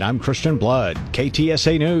I'm Christian Blood,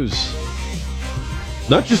 KTSA News.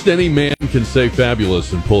 Not just any man can say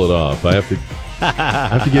fabulous and pull it off. I have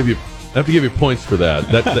to give you points for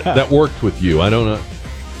that. That worked with you. I don't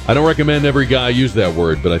recommend every guy use that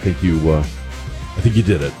word, but I think you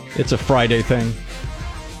did it. It's a Friday thing.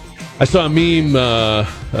 I saw a meme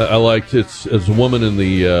I liked. It's a woman in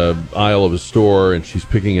the aisle of a store, and she's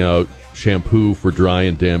picking out shampoo for dry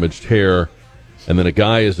and damaged hair, and then a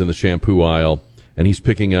guy is in the shampoo aisle, and he's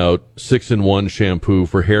picking out 6-in-1 shampoo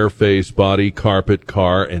for hair, face, body, carpet,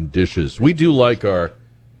 car, and dishes. We do like our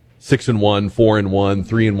 6-in-1, 4-in-1,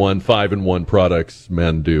 3-in-1, 5-in-1 products.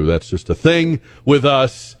 Men do. That's just a thing with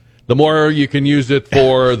us. The more you can use it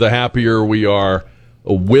for, the happier we are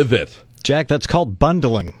with it. Jack, that's called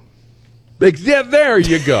bundling. Yeah, there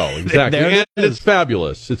you go. Exactly. And it's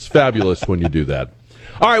fabulous. It's fabulous when you do that.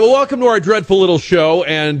 All right, well, welcome to our dreadful little show,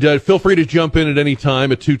 and feel free to jump in at any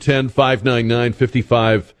time at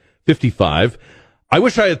 210-599-5555. I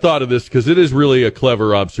wish I had thought of this because it is really a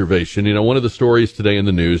clever observation. You know, one of the stories today in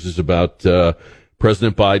the news is about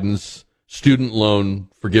President Biden's student loan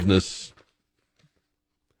forgiveness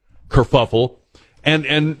kerfuffle.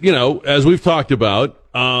 And you know, as we've talked about,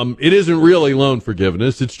 it isn't really loan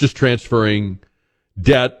forgiveness. It's just transferring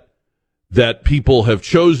debt that people have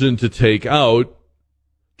chosen to take out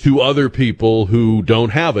to other people who don't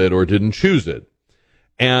have it or didn't choose it.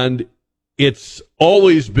 And it's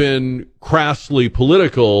always been crassly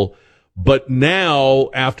political, but now,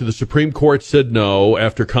 after the Supreme Court said no,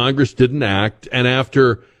 after Congress didn't act, and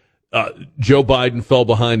after Joe Biden fell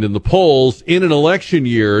behind in the polls, in an election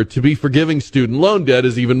year, to be forgiving student loan debt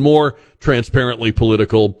is even more transparently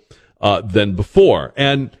political than before.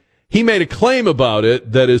 And he made a claim about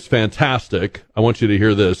it that is fantastic. I want you to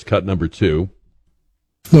hear this, cut number 2.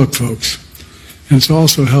 Look, folks, and it's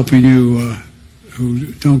also helping you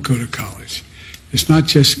who don't go to college. It's not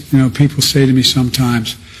just, people say to me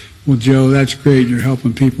sometimes, well, Joe, that's great, you're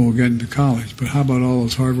helping people get into college, but how about all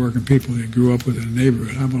those hardworking people that grew up with in the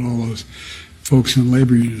neighborhood? How about all those folks in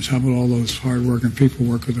labor unions? How about all those hardworking people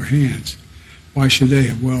who work with their hands? Why should they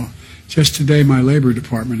have? Well, just today my labor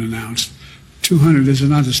department announced this is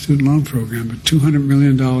not the student loan program, but $200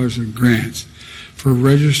 million of grants for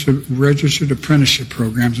registered apprenticeship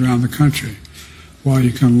programs around the country, while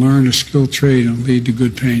you can learn a skilled trade and lead to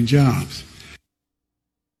good-paying jobs.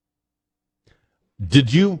 Did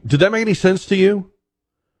that make any sense to you?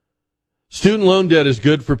 Student loan debt is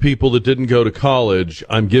good for people that didn't go to college.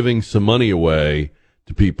 I'm giving some money away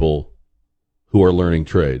to people who are learning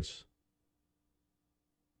trades.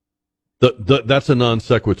 That's a non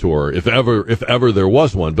sequitur, if ever there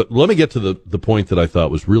was one. But let me get to the point that I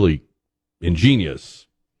thought was really ingenious.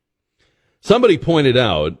 Somebody pointed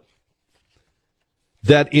out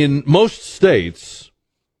that in most states,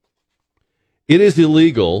 it is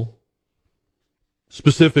illegal,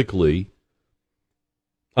 specifically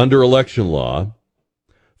under election law,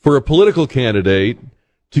 for a political candidate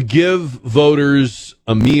to give voters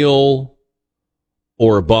a meal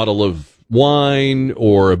or a bottle of wine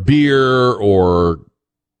or a beer or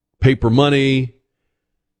paper money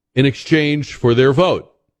in exchange for their vote.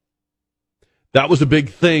 That was a big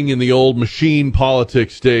thing in the old machine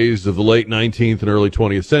politics days of the late 19th and early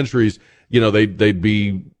 20th centuries. You know, they'd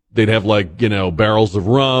have barrels of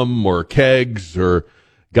rum or kegs or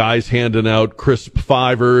guys handing out crisp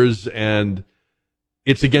fivers, and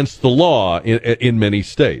it's against the law in many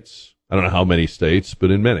states. I don't know how many states, but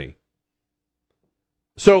in many.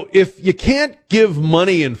 So if you can't give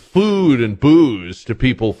money and food and booze to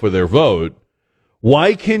people for their vote,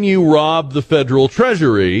 why can you rob the federal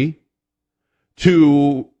treasury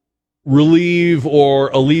to relieve or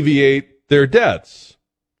alleviate their debts?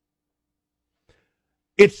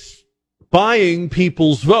 It's buying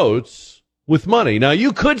people's votes with money. Now,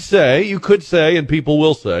 you could say, and people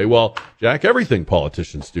will say, well, Jack, everything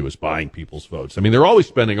politicians do is buying people's votes. I mean, they're always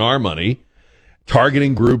spending our money,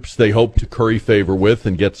 targeting groups they hope to curry favor with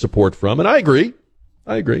and get support from. And I agree.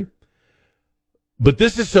 But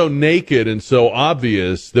this is so naked and so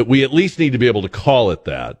obvious that we at least need to be able to call it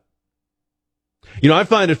that. You know, I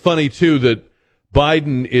find it funny, too, that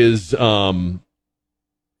Biden is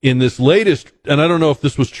in this latest, and I don't know if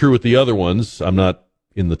this was true with the other ones. I'm not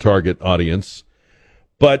in the target audience.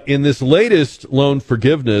 But in this latest loan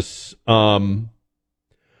forgiveness,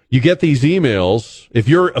 you get these emails. If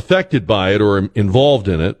you're affected by it or involved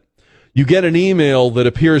in it, you get an email that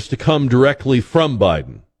appears to come directly from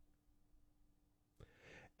Biden.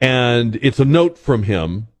 And it's a note from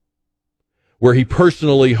him where he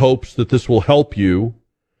personally hopes that this will help you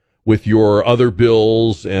with your other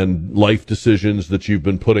bills and life decisions that you've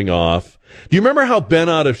been putting off. Do you remember how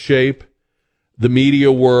bent out of shape the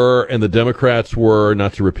media were and the Democrats were,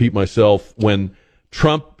 not to repeat myself, when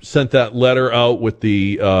Trump sent that letter out with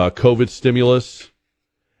the COVID stimulus,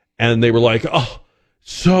 and they were like, oh,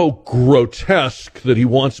 so grotesque that he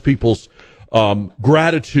wants people's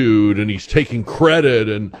gratitude and he's taking credit,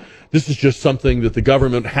 and this is just something that the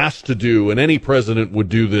government has to do, and any president would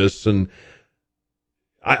do this. And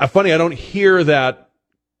funny, I don't hear that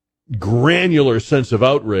granular sense of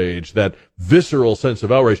outrage, that visceral sense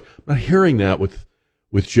of outrage. I'm not hearing that with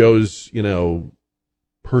Joe's,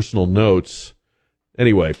 personal notes.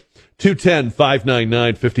 Anyway,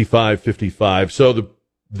 210-599-5555. So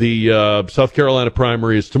the South Carolina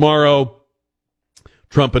primary is tomorrow.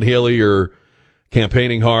 Trump and Haley are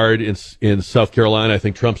campaigning hard in South Carolina. I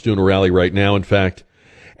think Trump's doing a rally right now, in fact.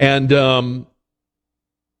 And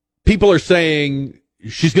people are saying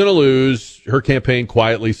she's going to lose. Her campaign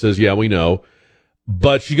quietly says, yeah, we know.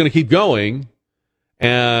 But she's going to keep going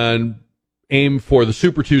and aim for the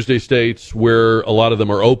Super Tuesday states, where a lot of them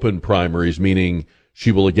are open primaries, meaning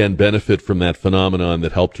she will again benefit from that phenomenon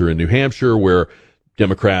that helped her in New Hampshire, where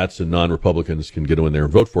Democrats and non-Republicans can get in there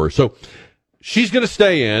and vote for her. So she's going to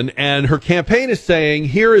stay in, and her campaign is saying,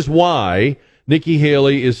 here is why Nikki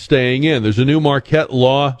Haley is staying in. There's a new Marquette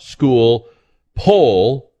Law School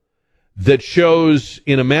poll that shows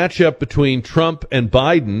in a matchup between Trump and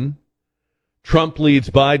Biden, Trump leads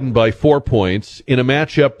Biden by 4 points. In a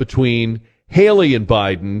matchup between Haley and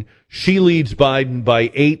Biden, she leads Biden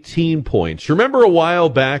by 18 points. Remember a while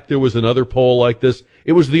back there was another poll like this?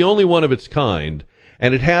 It was the only one of its kind,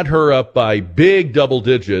 and it had her up by big double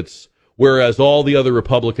digits, whereas all the other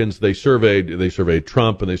Republicans they surveyed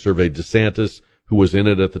Trump and they surveyed DeSantis, who was in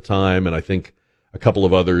it at the time, and I think a couple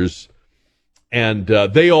of others. And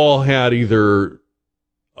they all had either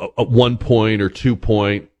a 1 point or 2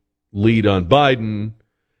 point lead on Biden,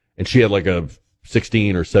 and she had like a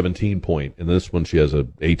 16 or 17 point. And this one, she has a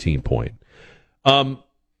 18 point.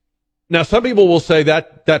 Now, some people will say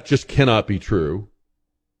that just cannot be true.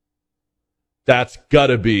 That's got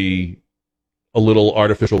to be a little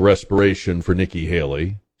artificial respiration for Nikki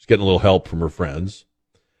Haley. She's getting a little help from her friends.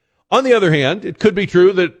 On the other hand, it could be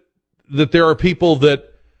true that there are people that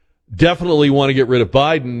definitely want to get rid of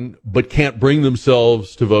Biden, but can't bring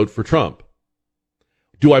themselves to vote for Trump.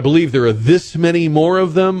 Do I believe there are this many more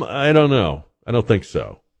of them? I don't know. I don't think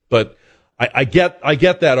so. But I get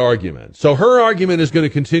that argument. So her argument is going to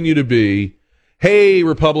continue to be, hey,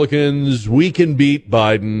 Republicans, we can beat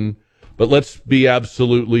Biden, but let's be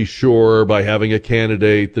absolutely sure by having a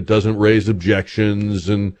candidate that doesn't raise objections,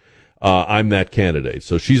 and I'm that candidate.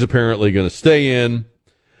 So she's apparently going to stay in.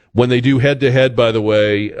 When they do head-to-head, by the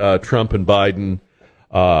way, Trump and Biden,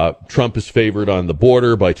 Trump is favored on the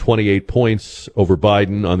border by 28 points over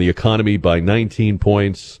Biden, on the economy by 19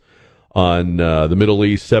 points, on the Middle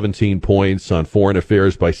East 17 points, on foreign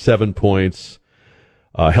affairs by 7 points.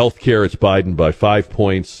 Healthcare, it's Biden by 5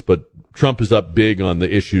 points, but Trump is up big on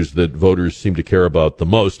the issues that voters seem to care about the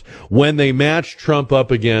most. When they match Trump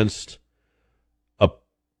up against a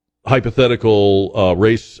hypothetical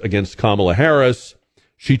race against Kamala Harris,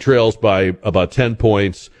 she trails by about 10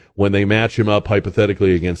 points. When they match him up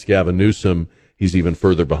hypothetically against Gavin Newsom, he's even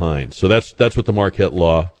further behind. So that's what the Marquette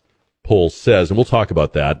Law poll says, and we'll talk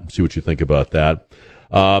about that, see what you think about that.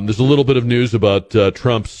 There's a little bit of news about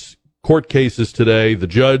Trump's court cases today. The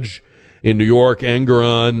judge in New York,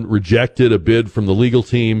 Engoron, rejected a bid from the legal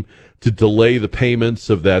team to delay the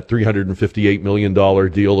payments of that $358 million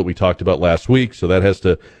deal that we talked about last week. So that has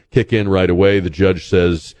to kick in right away. The judge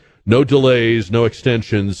says no delays, no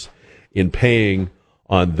extensions in paying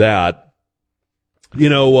on that.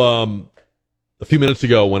 A few minutes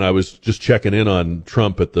ago when I was just checking in on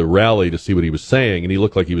Trump at the rally to see what he was saying, and he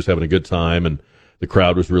looked like he was having a good time and the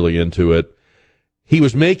crowd was really into it. He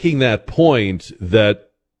was making that point that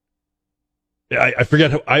I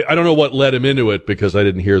forget, I don't know what led him into it because I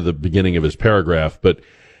didn't hear the beginning of his paragraph, but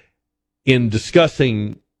in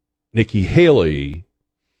discussing Nikki Haley,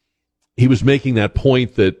 he was making that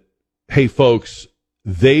point that, hey, folks,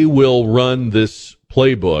 they will run this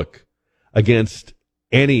playbook against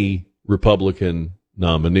any Republican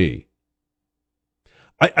nominee.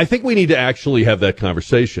 I think we need to actually have that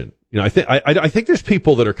conversation. I think there's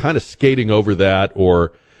people that are kind of skating over that,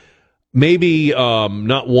 or maybe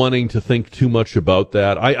not wanting to think too much about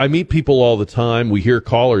that. I meet people all the time. We hear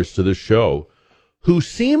callers to this show who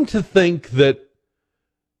seem to think that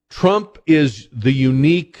Trump is the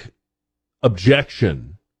unique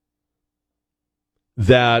objection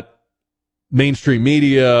that mainstream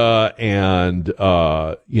media and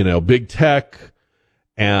big tech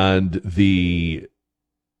and the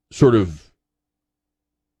sort of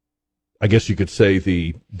I guess you could say,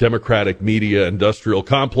 the Democratic media industrial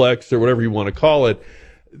complex, or whatever you want to call it.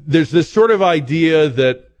 There's this sort of idea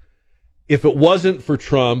that if it wasn't for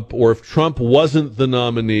Trump, or if Trump wasn't the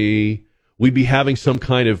nominee, we'd be having some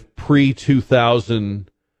kind of pre-2000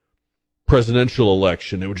 presidential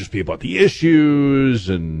election. It would just be about the issues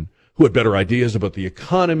and who had better ideas about the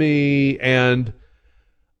economy. And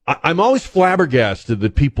I'm always flabbergasted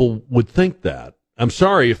that people would think that. I'm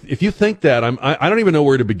sorry, if you think that, I don't even know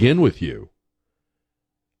where to begin with you.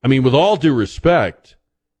 I mean, with all due respect,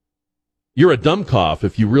 you're a dumbcoff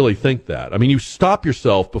if you really think that. I mean, you stop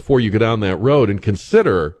yourself before you go down that road and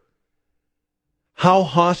consider how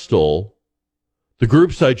hostile the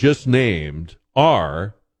groups I just named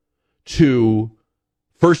are to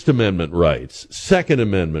First Amendment rights, Second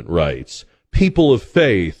Amendment rights, people of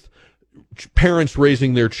faith, parents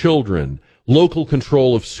raising their children, local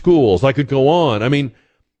control of schools. I could go on. I mean,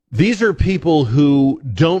 these are people who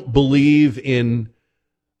don't believe in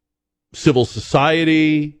civil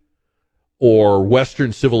society or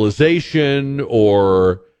Western civilization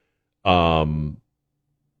or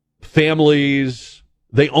families.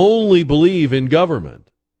 They only believe in government.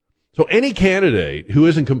 So any candidate who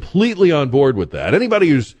isn't completely on board with that, anybody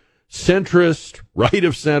who's centrist, right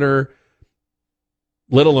of center,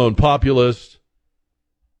 let alone populist,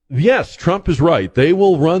 yes, Trump is right. They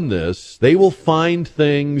will run this. They will find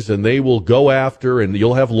things and they will go after, and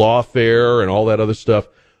you'll have lawfare and all that other stuff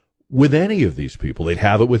with any of these people. They'd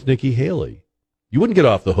have it with Nikki Haley. You wouldn't get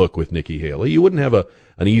off the hook with Nikki Haley. You wouldn't have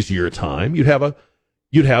an easier time. You'd have a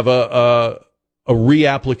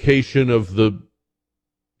reapplication of the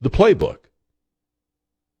playbook.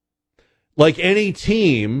 Like any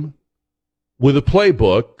team with a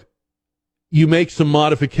playbook, you make some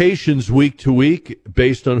modifications week to week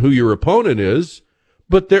based on who your opponent is,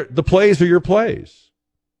 but the plays are your plays.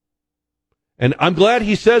 And I'm glad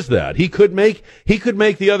he says that. He could make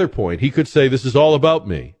the other point. He could say this is all about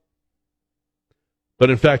me. But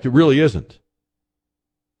in fact, it really isn't.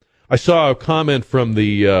 I saw a comment from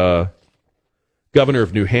the governor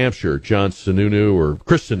of New Hampshire, Chris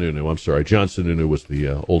Sununu, I'm sorry. John Sununu was the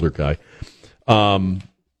older guy.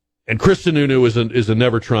 And Chris Sununu is a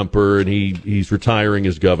never-Trumper, and he's retiring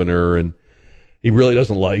as governor, and he really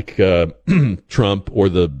doesn't like Trump or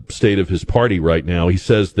the state of his party right now. He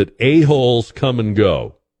says that a-holes come and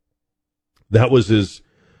go. That was his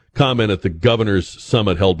comment at the governor's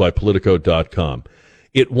summit held by Politico.com.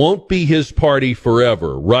 It won't be his party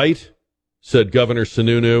forever, right? Said Governor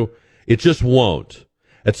Sununu. It just won't.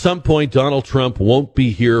 At some point, Donald Trump won't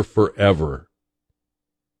be here forever.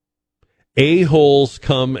 A-holes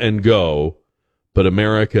come and go, but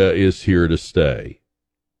America is here to stay.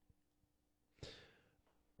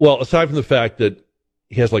 Well, aside from the fact that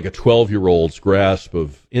he has like a 12-year-old's grasp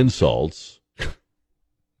of insults,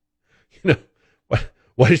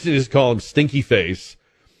 why doesn't he just call him Stinky Face?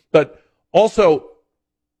 But also,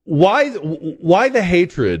 why the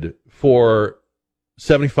hatred for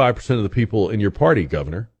 75% of the people in your party,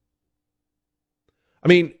 Governor? I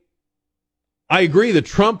mean, I agree that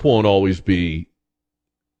Trump won't always be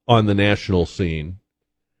on the national scene.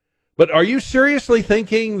 But are you seriously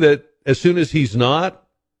thinking that as soon as he's not,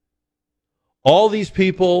 all these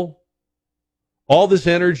people, all this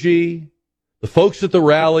energy, the folks at the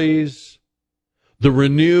rallies, the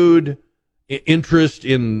renewed interest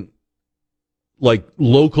in like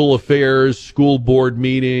local affairs, school board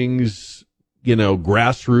meetings,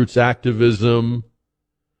 grassroots activism,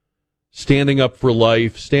 standing up for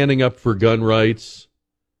life, standing up for gun rights.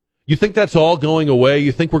 You think that's all going away?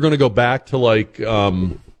 You think we're going to go back to like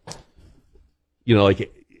 90s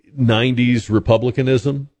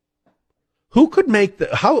republicanism? Who could make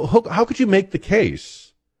how could you make the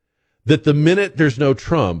case that the minute there's no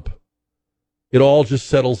Trump, it all just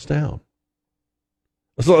settles down?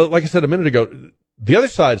 So, like I said a minute ago, the other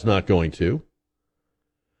side's not going to.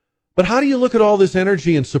 But how do you look at all this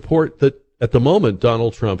energy and support that at the moment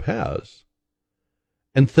Donald Trump has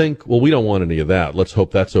and think, well, we don't want any of that. Let's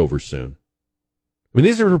hope that's over soon. I mean,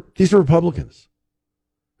 these are Republicans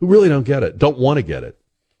who really don't get it, don't want to get it.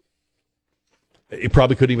 You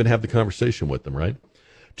probably couldn't even have the conversation with them, right?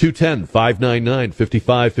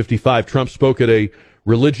 210-599-5555. Trump spoke at a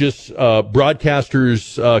religious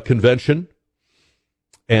broadcasters convention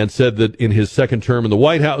and said that in his second term in the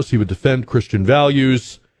White House, he would defend Christian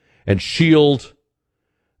values and shield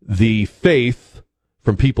the faith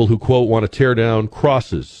from people who, quote, want to tear down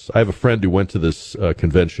crosses. I have a friend who went to this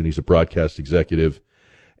convention. He's a broadcast executive.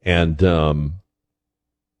 And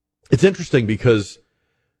it's interesting because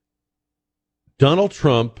Donald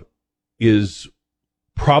Trump is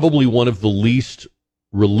probably one of the least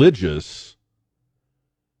religious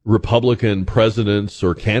Republican presidents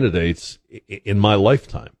or candidates in my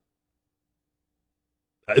lifetime.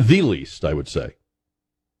 The least, I would say.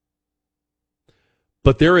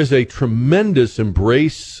 But there is a tremendous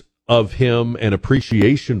embrace of him and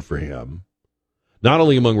appreciation for him, not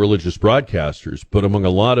only among religious broadcasters, but among a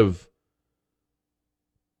lot of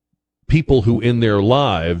people who in their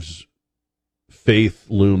lives faith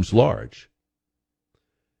looms large.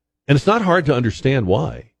 And it's not hard to understand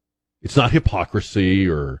why. It's not hypocrisy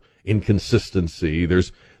or inconsistency.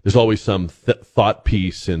 There's always some thought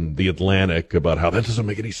piece in The Atlantic about how that doesn't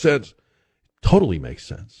make any sense. Totally makes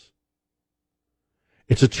sense.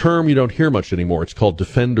 It's a term you don't hear much anymore. It's called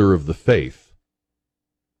defender of the faith.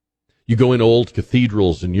 You go in old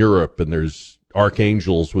cathedrals in Europe and there's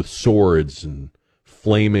archangels with swords and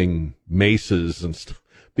flaming maces and stuff,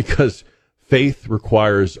 because faith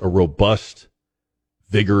requires a robust,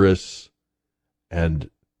 vigorous, and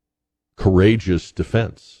courageous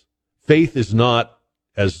defense. Faith is not,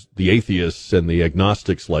 as the atheists and the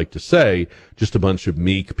agnostics like to say, just a bunch of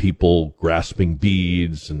meek people grasping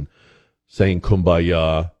beads and saying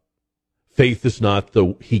kumbaya. Faith is not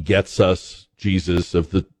the he gets us Jesus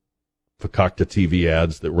of the Fakakta TV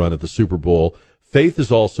ads that run at the Super Bowl. Faith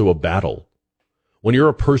is also a battle. When you're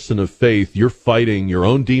a person of faith, you're fighting your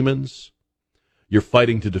own demons. You're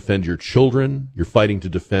fighting to defend your children. You're fighting to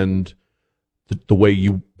defend the way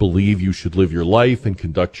you believe you should live your life and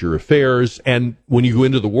conduct your affairs. And when you go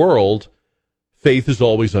into the world, faith is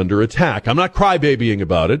always under attack. I'm not crybabying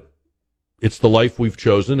about it. It's the life we've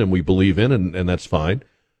chosen and we believe in, and that's fine.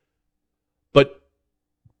 But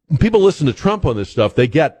when people listen to Trump on this stuff, they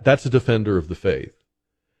get that's a defender of the faith,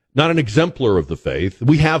 not an exemplar of the faith.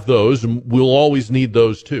 We have those, and we'll always need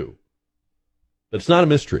those too. But it's not a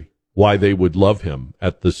mystery why they would love him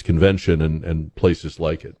at this convention and places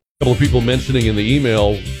like it. A couple of people mentioning in the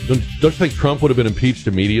email, don't you think Trump would have been impeached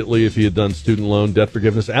immediately if he had done student loan debt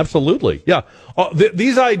forgiveness? Absolutely. Yeah.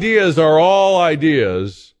 These ideas are all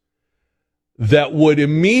ideas that would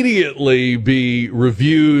immediately be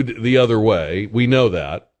reviewed the other way. We know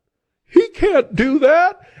that. He can't do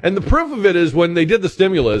that. And the proof of it is when they did the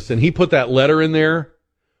stimulus and he put that letter in there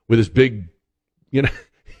with his big,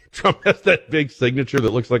 Trump has that big signature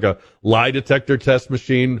that looks like a lie detector test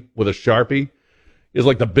machine with a Sharpie. It's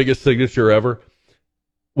like the biggest signature ever.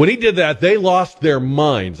 When he did that, they lost their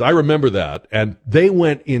minds. I remember that. And they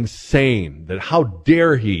went insane that how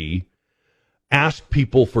dare he ask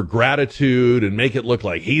people for gratitude and make it look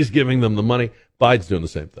like he's giving them the money. Biden's doing the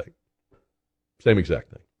same thing. Same exact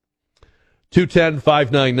thing.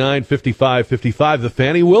 210-599-5555. The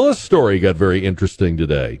Fannie Willis story got very interesting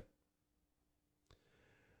today.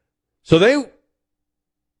 So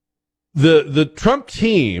the Trump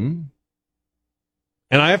team,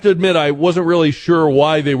 and I have to admit I wasn't really sure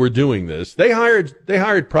why they were doing this. They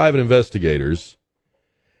hired private investigators,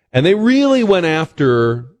 and they really went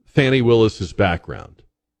after Fannie Willis's background.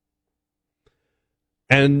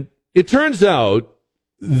 And it turns out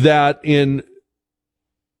that in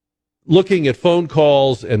looking at phone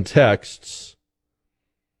calls and texts,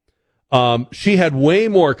 she had way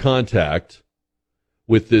more contact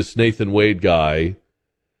with this Nathan Wade guy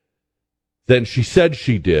than she said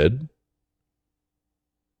she did.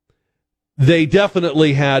 They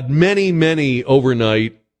definitely had many, many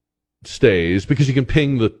overnight stays, because you can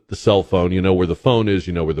ping the cell phone, you know where the phone is,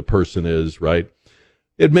 you know where the person is, right?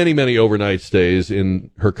 They had many, many overnight stays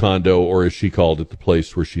in her condo, or as she called it, the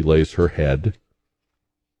place where she lays her head.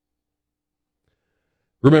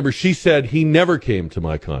 Remember, she said he never came to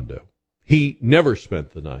my condo. He never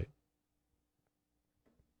spent the night.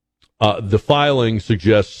 The filing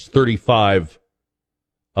suggests 35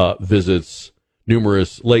 visits,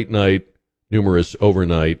 numerous late night, numerous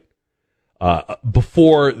overnight,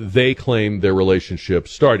 before they claim their relationship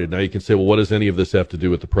started. Now you can say, well, what does any of this have to do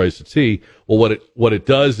with the price of tea? Well, what it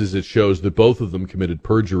does is it shows that both of them committed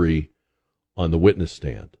perjury on the witness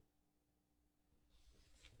stand.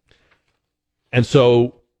 And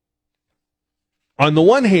so, on the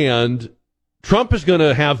one hand, Trump is going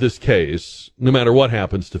to have this case no matter what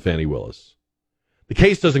happens to Fannie Willis. The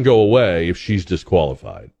case doesn't go away if she's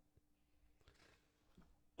disqualified.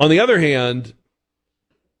 On the other hand,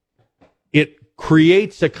 it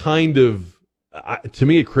creates a kind of, to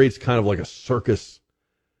me, it creates kind of like a circus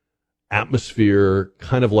atmosphere,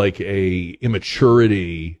 kind of like a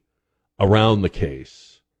immaturity around the case.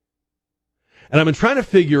 And I've been trying to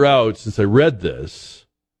figure out, since I read this,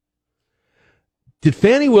 did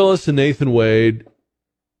Fannie Willis and Nathan Wade,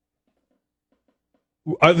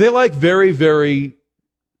 are they like very, very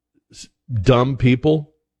dumb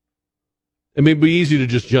people? I mean, it'd be easy to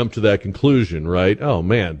just jump to that conclusion, right? Oh,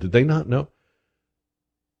 man, did they not know?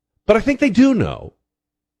 But I think they do know.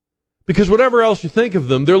 Because whatever else you think of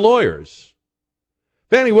them, they're lawyers.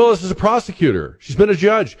 Fani Willis is a prosecutor. She's been a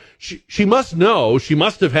judge. She must know, she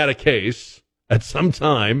must have had a case at some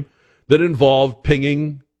time that involved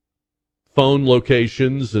pinging phone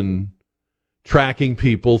locations and tracking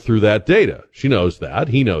people through that data. She knows that.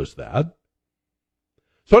 He knows that.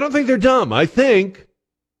 So I don't think they're dumb. I think,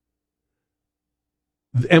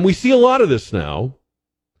 and we see a lot of this now,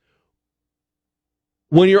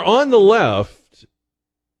 when you're on the left,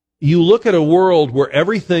 you look at a world where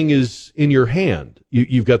everything is in your hand.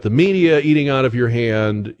 You've got the media eating out of your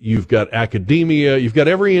hand. You've got academia. You've got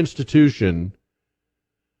every institution,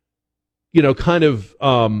 kind of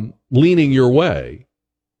leaning your way.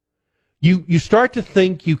 You start to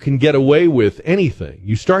think you can get away with anything.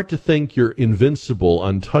 You start to think you're invincible,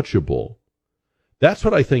 untouchable. That's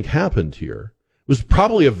what I think happened here. It was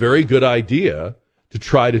probably a very good idea to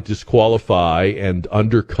try to disqualify and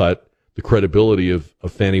undercut the credibility of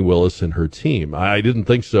Fani Willis and her team. I didn't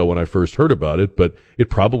think so when I first heard about it, but it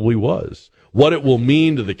probably was. What it will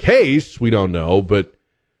mean to the case, we don't know, but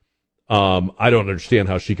I don't understand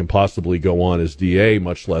how she can possibly go on as DA,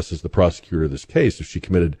 much less as the prosecutor of this case, if she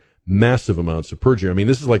committed massive amounts of perjury. I mean,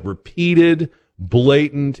 this is like repeated,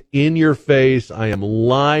 blatant, in your face. I am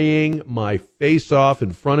lying my face off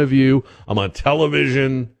in front of you. I'm on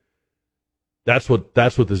television. That's what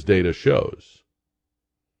this data shows.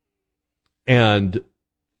 And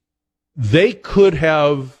they could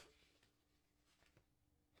have,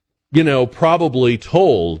 probably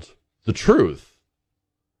told the truth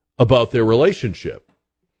about their relationship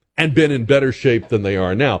and been in better shape than they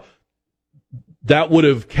are now. That would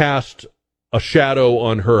have cast a shadow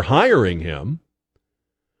on her hiring him,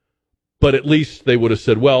 but at least they would have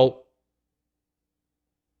said, well,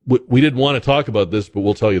 we didn't want to talk about this, but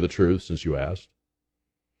we'll tell you the truth since you asked.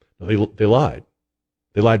 No, they lied.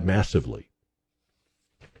 They lied massively.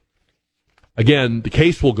 Again, the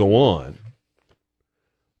case will go on,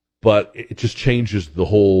 but it just changes the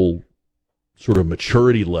whole sort of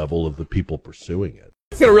maturity level of the people pursuing it.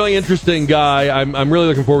 He's got a really interesting guy. I'm really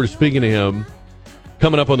looking forward to speaking to him.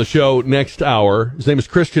 Coming up on the show next hour. His name is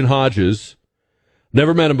Christian Hodges.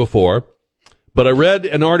 Never met him before, but I read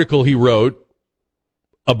an article he wrote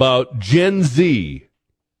about Gen Z,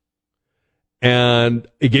 and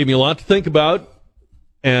it gave me a lot to think about,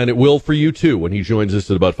 and it will for you too when he joins us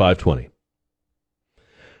at about 5:20.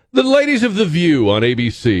 The ladies of The View on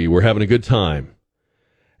ABC were having a good time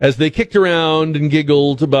as they kicked around and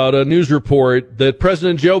giggled about a news report that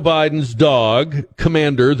President Joe Biden's dog,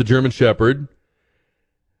 Commander, the German Shepherd,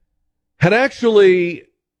 had actually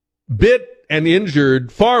bit and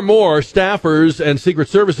injured far more staffers and Secret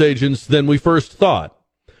Service agents than we first thought.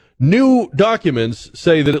 New documents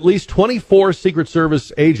say that at least 24 Secret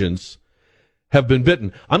Service agents have been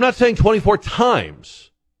bitten. I'm not saying 24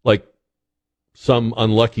 times, like some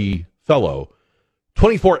unlucky fellow.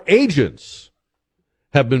 24 agents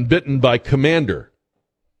have been bitten by Commander.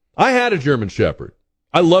 I had a German Shepherd.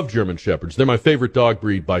 I love German Shepherds. They're my favorite dog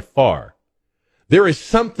breed by far. There is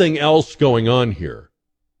something else going on here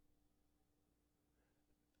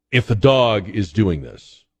if the dog is doing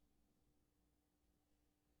this.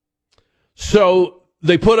 So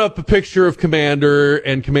they put up a picture of Commander,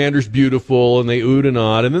 and Commander's beautiful, and they oohed and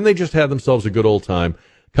awed, and then they just had themselves a good old time.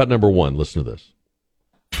 Cut number 1. Listen to this.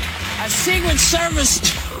 A Secret Service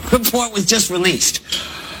report was just released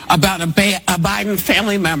about a Biden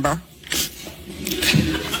family member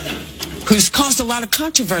who's caused a lot of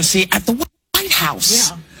controversy at the White House.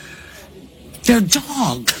 Yeah. Their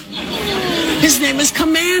dog. His name is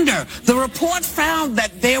Commander. The report found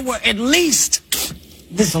that there were at least,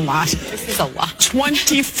 this is a lot,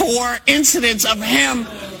 24 incidents of him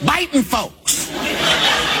biting folks.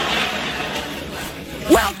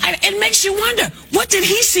 Well, it makes you wonder, what did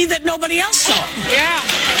he see that nobody else saw? Yeah,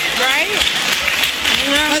 right?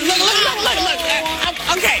 Look.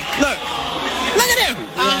 Okay, look. Look at him.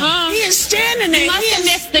 He is standing there. You must have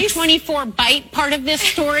missed the 24 bite part of this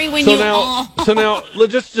story when So now,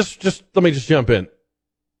 just let me just jump in.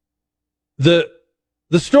 The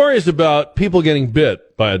story is about people getting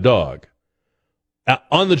bit by a dog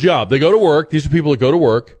on the job. They go to work. These are people that go to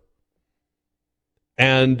work,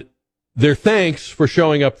 and their thanks for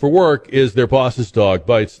showing up for work is their boss's dog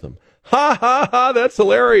bites them. Ha, ha, ha, that's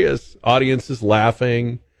hilarious. Audience is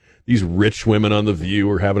laughing. These rich women on The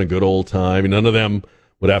View are having a good old time. None of them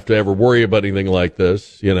would have to ever worry about anything like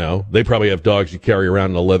this. They probably have dogs you carry around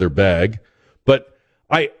in a leather bag. But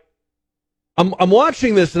I'm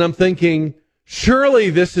watching this and I'm thinking, surely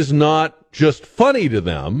this is not just funny to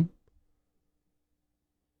them.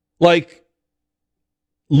 Like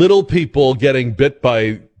little people getting bit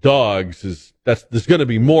by dogs there's going to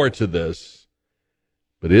be more to this.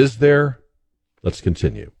 But is there? Let's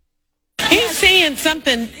continue. He's saying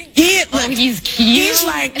something. He's cute. He's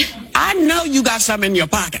like, I know you got something in your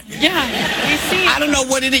pocket. Yeah. You see? I don't know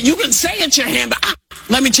what it is. You can say it's your hand, but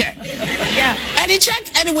let me check. Yeah. And he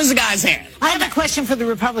checked, and it was the guy's hand. I have a question for the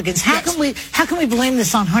Republicans. How can we blame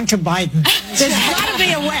this on Hunter Biden? There's got to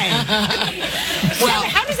be a way. Well,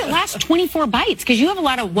 how does it last 24 bites? Because you have a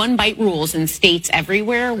lot of one-bite rules in states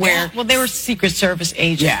everywhere where... Well, they were Secret Service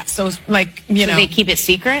agents. Yeah. So, like, you know. they keep it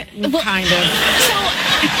secret? Kind of. So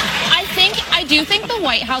I do think the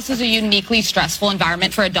White House is a uniquely stressful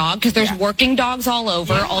environment for a dog because there's working dogs all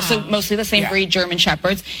over, also mostly the same breed, German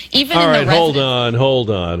Shepherds. Even All in right, the hold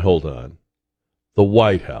on. The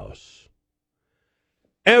White House.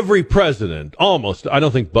 Every president, almost, I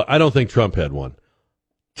don't think Trump had one.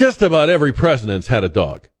 Just about every president's had a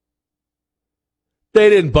dog. They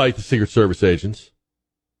didn't bite the Secret Service agents.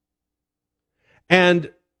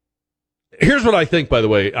 And here's what I think, by the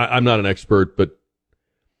way. I'm not an expert, but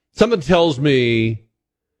something tells me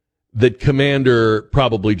that Commander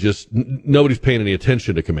probably nobody's paying any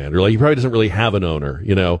attention to Commander. Like, he probably doesn't really have an owner,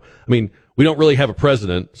 you know? I mean, we don't really have a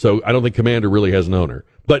president, so I don't think Commander really has an owner.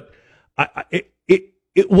 But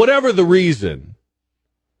whatever the reason,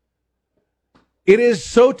 it is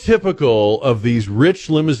so typical of these rich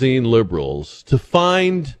limousine liberals to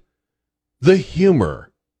find the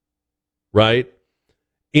humor, right,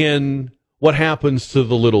 in what happens to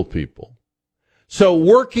the little people. So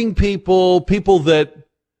working people, people that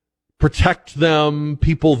protect them,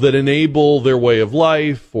 people that enable their way of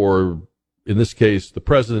life, or in this case, the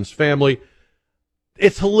president's family,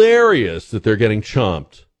 it's hilarious that they're getting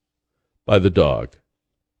chomped by the dog.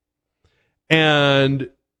 And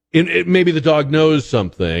maybe the dog knows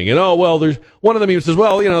something. And, there's one of them even says,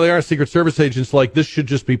 they are Secret Service agents. Like, this should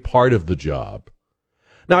just be part of the job.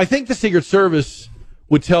 Now, I think the Secret Service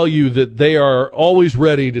would tell you that they are always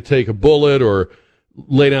ready to take a bullet or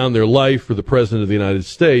lay down their life for the president of the United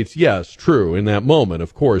States. Yes, true, in that moment,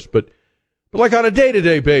 of course. But like on a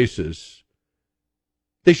day-to-day basis,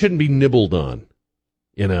 they shouldn't be nibbled on,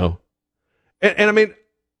 you know? And I mean,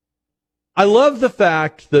 I love the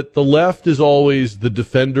fact that the left is always the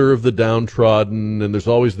defender of the downtrodden, and there's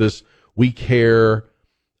always this we care,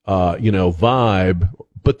 vibe.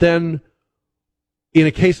 But then in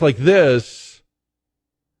a case like this,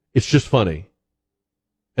 it's just funny.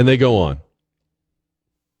 And they go on.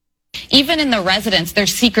 Even in the residence,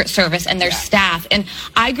 there's Secret Service and there's staff. And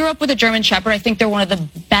I grew up with a German Shepherd. I think they're one of the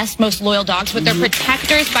best, most loyal dogs, but they're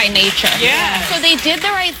protectors by nature. Yeah. So they did the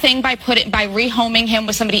right thing by rehoming him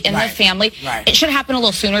with somebody in the family. Right. It should have happened a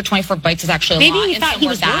little sooner. 24 bites is actually a lot. Maybe he and thought some he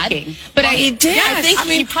were was bad. working. But He did. Yes, I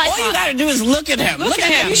mean, he probably all you thought- got to do is look at him. Look at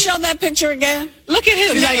him. Can you show that picture again? Look at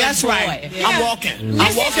him. He's like, that's right. I'm walking.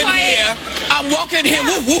 I'm walking here. I'm walking here.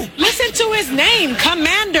 Woo, woo. Listen to his name,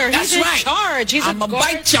 Commander. That's He's in right. charge. He's I'm a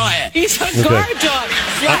bite your ass. He's a guard dog.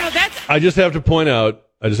 I just have to point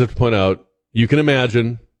out, you can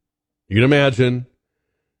imagine,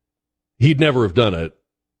 he'd never have done it,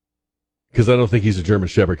 because I don't think he's a German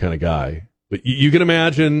Shepherd kind of guy. But you can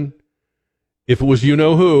imagine if it was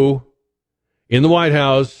you-know-who in the White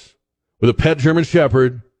House with a pet German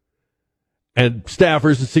Shepherd, and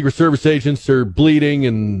staffers and Secret Service agents are bleeding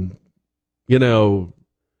and,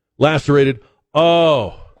 lacerated.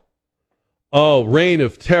 Oh, reign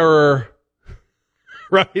of terror.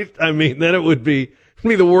 Right? I mean, then it would be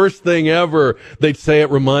the worst thing ever. They'd say it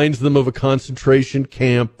reminds them of a concentration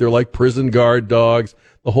camp. They're like prison guard dogs.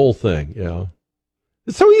 The whole thing,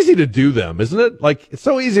 It's so easy to do them, isn't it? Like, it's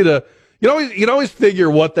so easy to, you always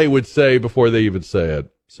figure what they would say before they even say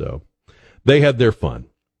it. So they had their fun.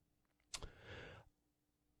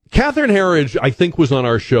 Catherine Herridge, I think, was on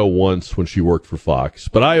our show once when she worked for Fox,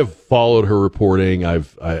 but I have followed her reporting. I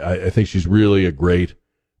think she's really a great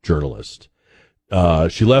journalist.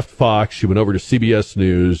 She left Fox. She went over to CBS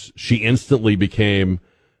News. She instantly became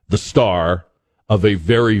the star of a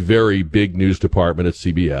very, very big news department at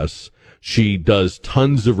CBS. She does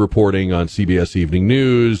tons of reporting on CBS Evening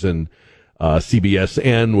News and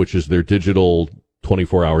CBSN, which is their digital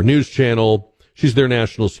 24-hour news channel. She's their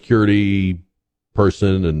national security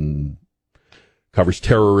person and covers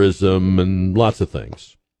terrorism and lots of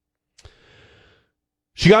things.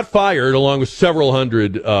 She got fired along with several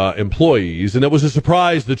hundred employees, and it was a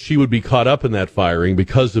surprise that she would be caught up in that firing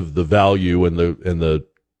because of the value and the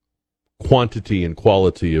quantity and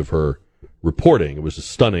quality of her reporting. It was a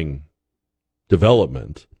stunning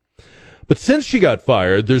development. But since she got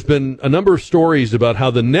fired, there's been a number of stories about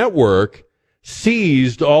how the network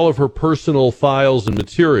seized all of her personal files and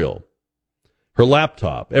material. her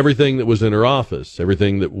laptop, everything that was in her office,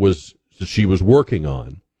 everything that she was working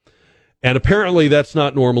on. And apparently that's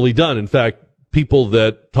not normally done. In fact, people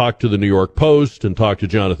that talk to the New York Post and talk to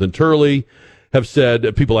Jonathan Turley have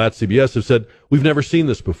said, people at CBS have said, we've never seen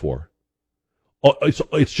this before.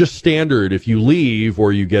 It's just standard. If you leave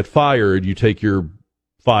or you get fired, you take your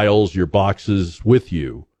files, your boxes with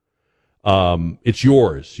you. It's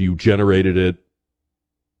yours. You generated it.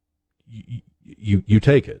 You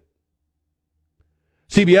take it.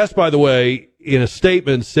 CBS, by the way, in a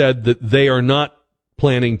statement said that they are not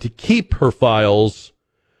planning to keep her files,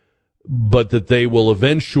 but that they will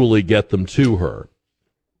eventually get them to her.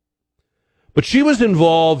 But she was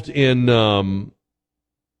involved in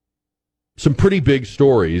some pretty big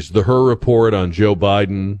stories. The Her report on Joe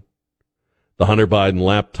Biden, the Hunter Biden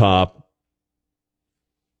laptop.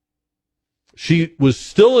 She was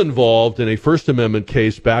still involved in a First Amendment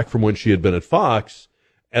case back from when she had been at Fox,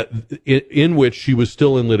 in which she was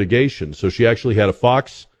still in litigation. So she actually had a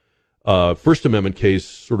Fox First Amendment case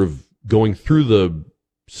sort of going through the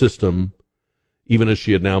system, even as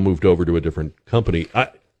she had now moved over to a different company.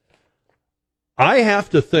 I have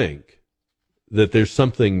to think that there's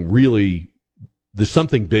something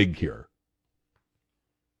big here.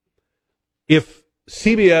 If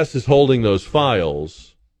CBS is holding those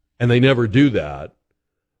files and they never do that,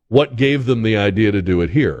 what gave them the idea to do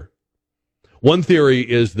it here? One theory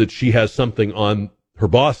is that she has something on her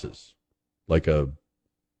bosses, like a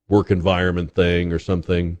work environment thing or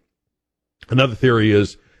something. Another theory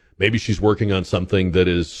is maybe she's working on something that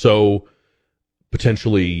is so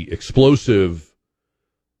potentially explosive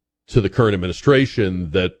to the current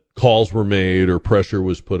administration that calls were made or pressure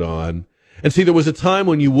was put on. And see, there was a time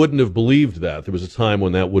when you wouldn't have believed that. There was a time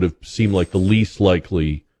when that would have seemed like the least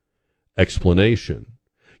likely explanation.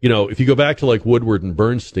 You know, if you go back to like Woodward and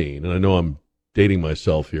Bernstein, and I know I'm dating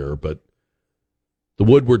myself here, but the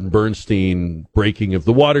Woodward and Bernstein breaking of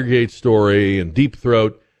the Watergate story and Deep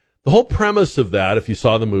Throat, the whole premise of that, if you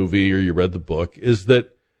saw the movie or you read the book, is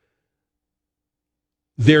that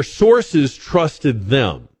their sources trusted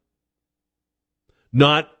them,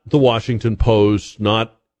 not the Washington Post,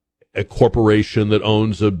 not a corporation that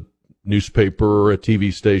owns a newspaper or a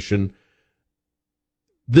TV station.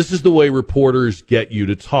 This is the way reporters get you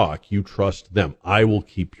to talk. You trust them. I will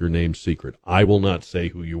keep your name secret. I will not say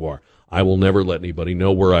who you are. I will never let anybody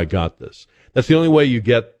know where I got this. That's the only way you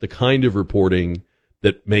get the kind of reporting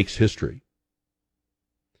that makes history.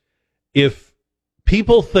 If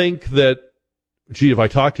people think that, gee, if I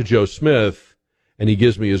talk to Joe Smith and he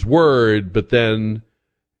gives me his word, but then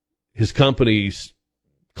his company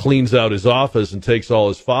cleans out his office and takes all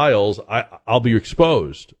his files, I'll be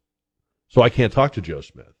exposed. So I can't talk to Joe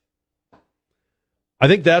Smith. I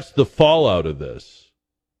think that's the fallout of this.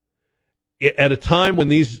 At a time when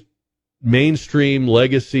these mainstream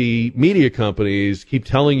legacy media companies keep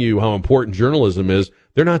telling you how important journalism is,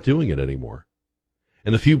 they're not doing it anymore.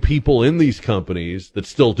 And the few people in these companies that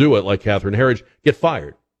still do it, like Catherine Herridge, get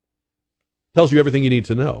fired. Tells you everything you need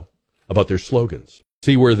to know about their slogans.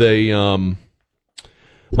 See where they,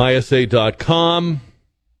 mysa.com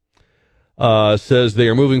says they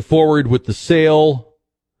are moving forward with the sale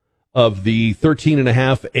of the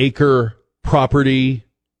 13.5-acre property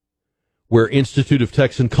where Institute of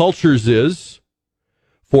Texan Cultures is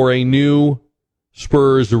for a new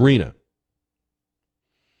Spurs arena.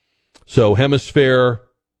 So Hemisphere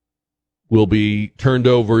will be turned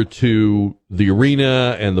over to the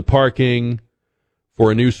arena and the parking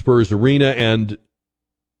for a new Spurs arena. And,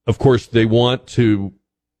 of course, they want to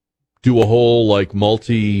do a whole, like,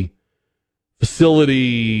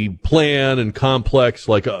 multi-facility plan and complex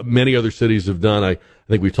like many other cities have done. I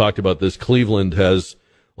think we've talked about this. Cleveland has,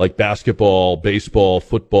 like, basketball, baseball,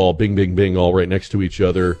 football, bing, bing, bing, all right next to each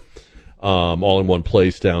other, all in one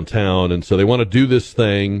place downtown. And so they want to do this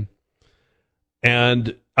thing.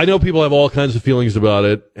 And I know people have all kinds of feelings about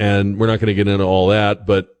it, and we're not going to get into all that.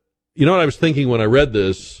 But you know what I was thinking when I read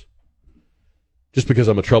this, just because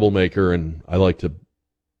I'm a troublemaker and I like to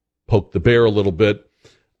poke the bear a little bit.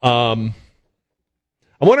 I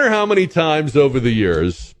wonder how many times over the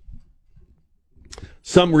years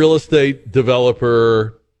some real estate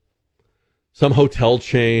developer, some hotel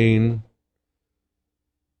chain,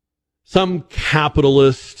 some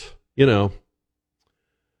capitalist, you know,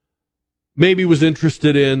 maybe was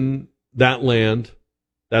interested in that land,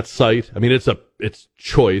 that site. I mean, it's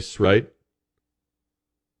choice, right?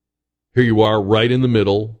 Here you are right in the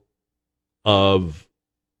middle of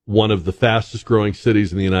one of the fastest growing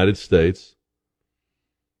cities in the United States.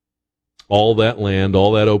 All that land,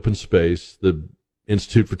 all that open space, the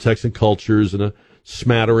Institute for Texan Cultures and a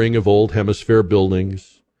smattering of old Hemisphere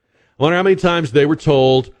buildings. I wonder how many times they were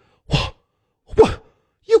told, "What?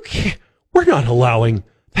 You can't. We're not allowing.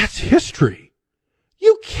 That's history.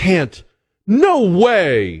 You can't. No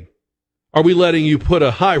way are we letting you put a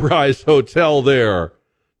high-rise hotel there.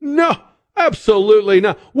 No, absolutely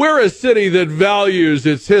not. We're a city that values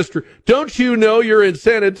its history. Don't you know you're in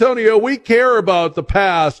San Antonio? We care about the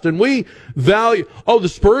past, and we value. Oh, the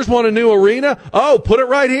Spurs want a new arena? Oh, put it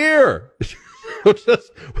right here. we'll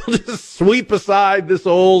just sweep aside this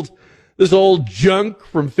old junk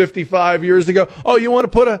from 55 years ago. Oh, you want to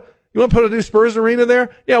put a new Spurs arena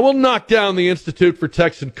there? Yeah, we'll knock down the Institute for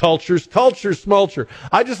Texan Culture, smulcher.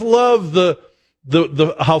 I just love the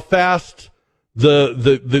how fast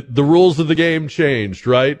the rules of the game changed,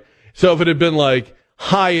 right? So if it had been like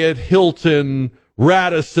Hyatt, Hilton,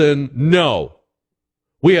 Radisson, no.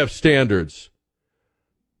 We have standards.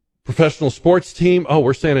 Professional sports team, oh,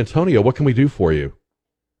 we're San Antonio. What can we do for you?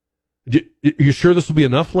 You sure this will be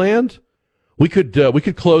enough land? We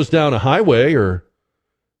could close down a highway, or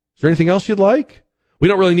is there anything else you'd like? We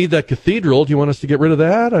don't really need that cathedral. Do you want us to get rid of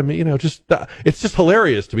that? I mean, it's just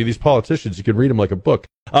hilarious to me, these politicians. You can read them like a book.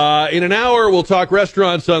 In an hour, we'll talk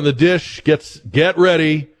restaurants on the dish. Get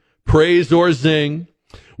ready. Praise or zing.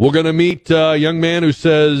 We're going to meet a young man who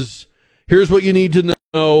says, here's what you need to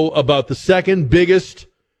know about the second biggest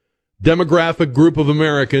demographic group of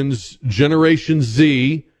Americans, Generation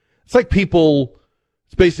Z. It's like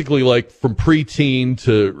it's basically like from preteen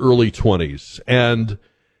to early 20s. And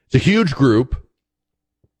it's a huge group.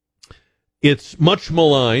 It's much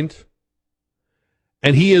maligned.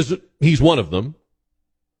 And he's one of them.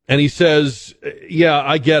 And he says, yeah,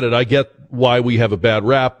 I get it. I get why we have a bad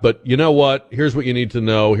rap. But you know what? Here's what you need to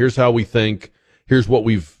know. Here's how we think. Here's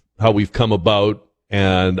how we've come about.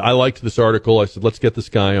 And I liked this article. I said, let's get this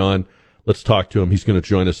guy on. Let's talk to him. He's going to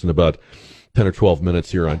join us in about 10 or 12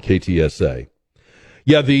 minutes here on KTSA.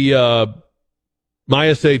 Yeah, the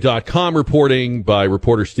MySA.com reporting by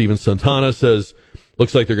reporter Steven Santana says,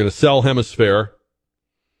 looks like they're going to sell Hemisphere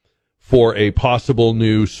for a possible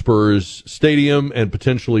new Spurs stadium and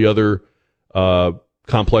potentially other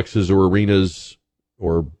complexes or arenas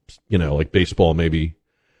or, like baseball maybe.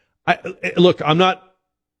 I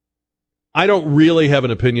don't really have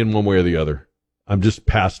an opinion one way or the other. I'm just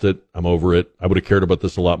past it. I'm over it. I would have cared about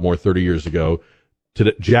this a lot more 30 years ago.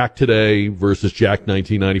 Jack today versus Jack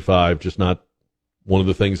 1995, just not one of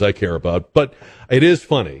the things I care about. But it is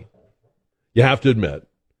funny. You have to admit,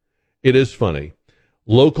 it is funny.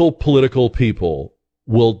 Local political people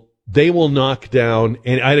will knock down,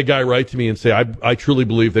 and I had a guy write to me and say, I truly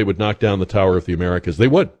believe they would knock down the Tower of the Americas. They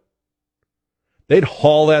would. They'd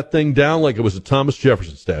haul that thing down like it was a Thomas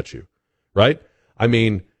Jefferson statue, right? I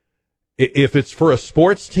mean, if it's for a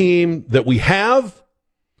sports team that we have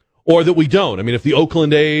or that we don't. I mean, if the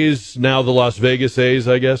Oakland A's, now the Las Vegas A's,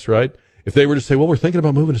 I guess, right? If they were to say, well, we're thinking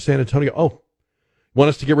about moving to San Antonio. Oh, want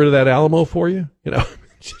us to get rid of that Alamo for you?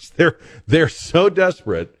 They're so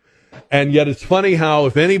desperate. And yet it's funny how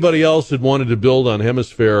if anybody else had wanted to build on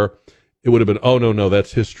Hemisphere, it would have been, oh, no,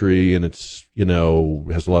 that's history. And it's,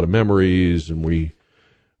 has a lot of memories. And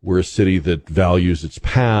we're a city that values its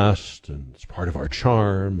past and it's part of our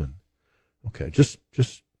charm. And okay, just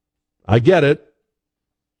I get it.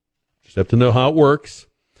 Just have to know how it works.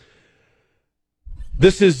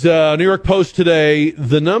 This is New York Post today.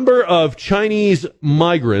 The number of Chinese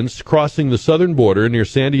migrants crossing the southern border near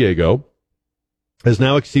San Diego has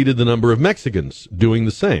now exceeded the number of Mexicans doing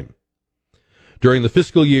the same. During the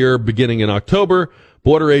fiscal year beginning in October,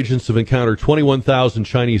 border agents have encountered 21,000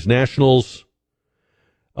 Chinese nationals,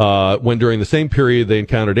 when during the same period they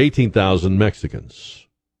encountered 18,000 Mexicans.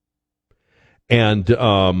 And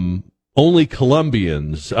only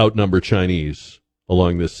Colombians outnumber Chinese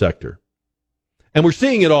along this sector. And we're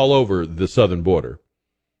seeing it all over the southern border.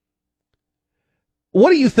 What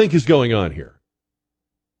do you think is going on here?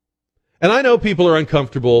 And I know people are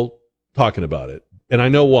uncomfortable talking about it. And I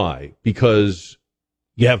know why. Because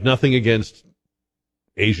you have nothing against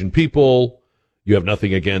Asian people. You have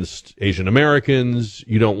nothing against Asian Americans.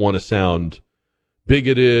 You don't want to sound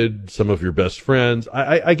bigoted. Some of your best friends.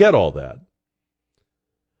 I get all that.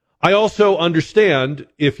 I also understand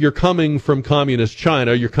if you're coming from communist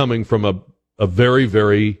China, you're coming from a very,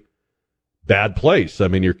 very bad place. I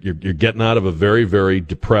mean, you're getting out of a very, very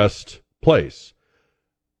depressed place.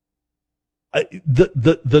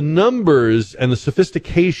 The numbers and the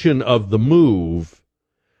sophistication of the move,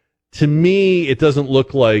 to me, it doesn't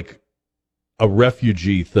look like a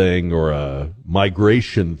refugee thing or a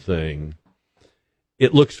migration thing.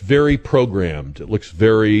 It looks very programmed. It looks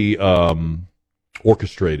very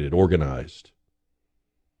orchestrated, organized.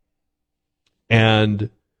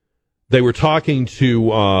 And they were talking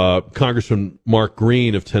to Congressman Mark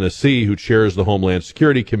Green of Tennessee, who chairs the Homeland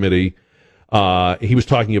Security Committee. He was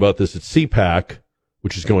talking about this at CPAC,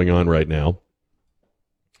 which is going on right now.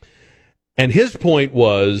 And his point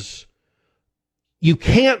was, you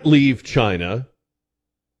can't leave China.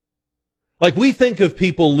 Like, we think of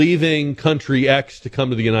people leaving country X to come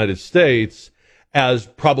to the United States as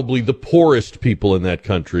probably the poorest people in that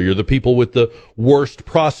country, or the people with the worst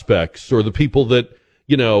prospects, or the people that,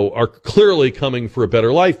 you know, are clearly coming for a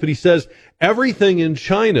better life. But he says everything in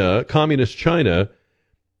China, communist China,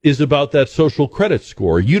 is about that social credit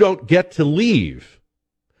score. You don't get to leave.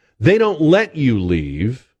 They don't let you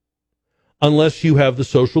leave unless you have the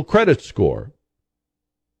social credit score.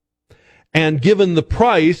 And given the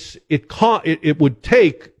price it would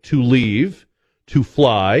take to leave, to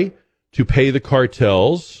fly, to pay the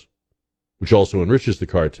cartels, which also enriches the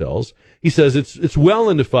cartels, he says it's well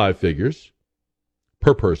into 5 figures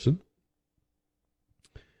per person.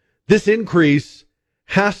 This increase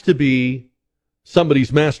has to be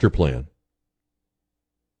somebody's master plan.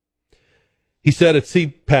 He said at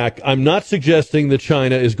CPAC, I'm not suggesting that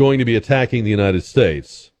China is going to be attacking the United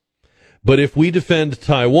States, but if we defend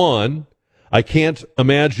Taiwan, I can't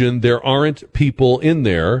imagine there aren't people in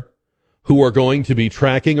there who are going to be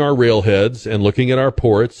tracking our railheads and looking at our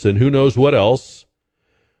ports and who knows what else.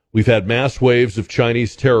 We've had mass waves of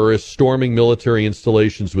Chinese terrorists storming military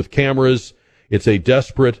installations with cameras. It's a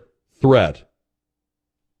desperate threat.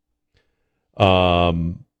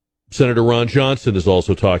 Senator Ron Johnson is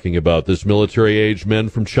also talking about this. Military-age men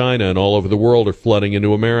from China and all over the world are flooding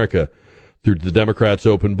into America through the Democrats'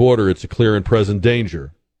 open border. It's a clear and present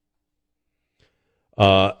danger.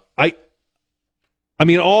 I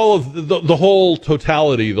mean, all of the whole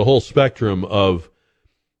totality, the whole spectrum of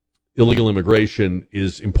illegal immigration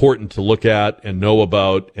is important to look at and know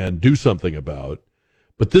about and do something about.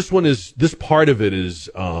 But this part of it is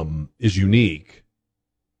unique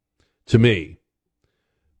to me,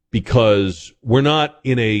 because we're not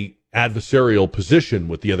in a adversarial position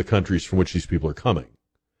with the other countries from which these people are coming.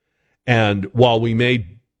 And while we may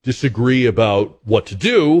disagree about what to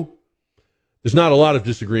do, there's not a lot of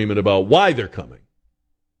disagreement about why they're coming.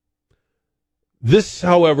 This,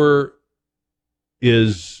 however,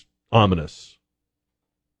 is ominous.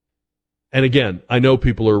 And again, I know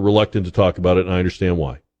people are reluctant to talk about it, and I understand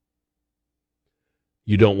why.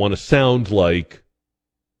 You don't want to sound like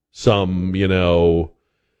some,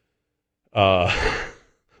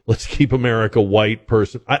 let's keep America white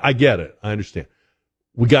person. I get it. I understand.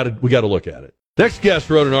 We got to look at it. Next guest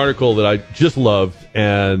wrote an article that I just loved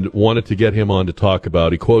and wanted to get him on to talk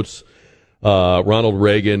about. He quotes Ronald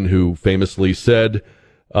Reagan, who famously said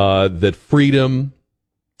that freedom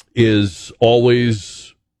is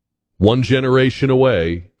always one generation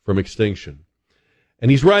away from extinction. And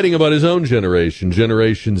he's writing about his own generation,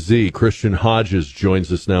 Generation Z. Christian Hodges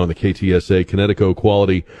joins us now on the KTSA Connecticut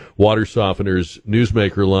Quality Water Softeners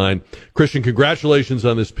Newsmaker line. Christian, congratulations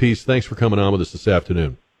on this piece. Thanks for coming on with us this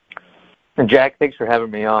afternoon. And Jack, thanks for having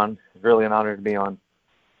me on. It's really an honor to be on.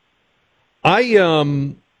 I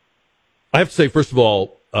have to say, first of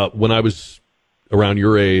all, when I was around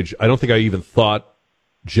your age, I don't think I even thought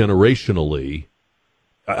generationally.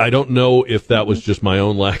 I don't know if that was just my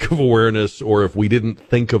own lack of awareness or if we didn't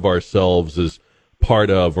think of ourselves as part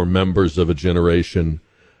of or members of a generation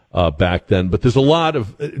back then. But there's a lot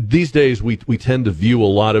of, these days we tend to view a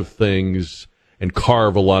lot of things and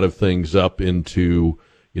carve a lot of things up into,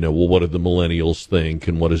 well, what do the millennials think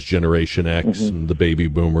and what is Generation X and the baby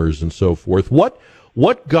boomers and so forth. What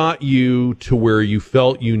got you to where you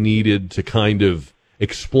felt you needed to kind of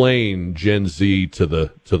explain Gen Z to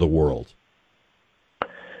the world?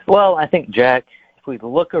 Well, I think, Jack, if we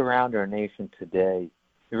look around our nation today,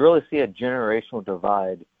 we really see a generational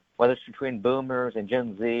divide, whether it's between boomers and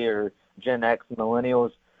Gen Z or Gen X and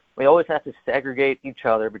millennials. We always have to segregate each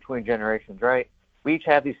other between generations, right? We each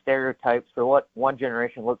have these stereotypes for what one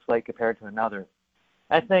generation looks like compared to another.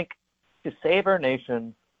 I think to save our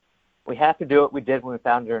nation, we have to do what we did when we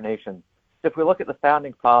founded our nation. So if we look at the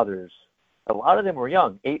founding fathers, a lot of them were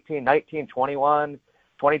young, 18, 19, 21,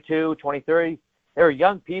 22, 23. They were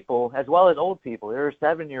young people as well as old people. There were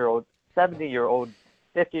 70-year-olds, 70-year-olds,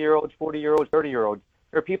 50-year-olds, 40-year-olds, 30-year-olds.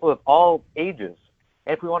 There are people of all ages.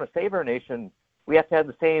 And if we want to save our nation, we have to have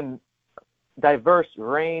the same diverse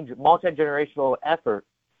range, multi-generational effort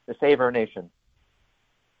to save our nation.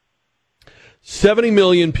 70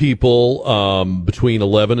 million people between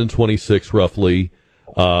 11 and 26, roughly,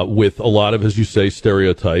 with a lot of, as you say,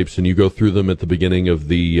 stereotypes, and you go through them at the beginning of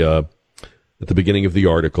the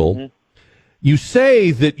article. Mm-hmm. You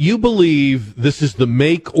say that you believe this is the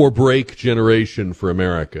make or break generation for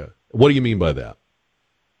America. What do you mean by that?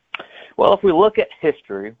 Well, if we look at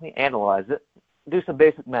history, we analyze it, do some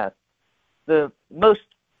basic math. The most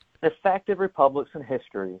effective republics in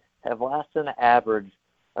history have lasted an average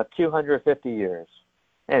of 250 years.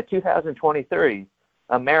 And in 2023,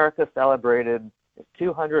 America celebrated its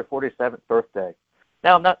 247th birthday.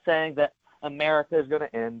 Now, I'm not saying that America is going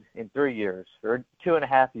to end in 3 years or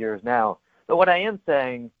 2.5 years now. But what I am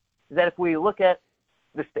saying is that if we look at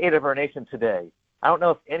the state of our nation today, I don't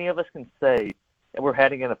know if any of us can say that we're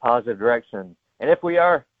heading in a positive direction. And if we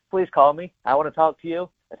are, please call me. I want to talk to you.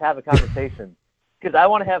 Let's have a conversation. Because I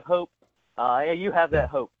want to have hope. You have that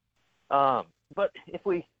hope. But if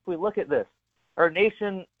we look at this, our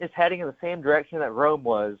nation is heading in the same direction that Rome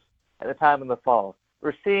was at the time of the fall.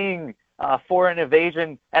 We're seeing foreign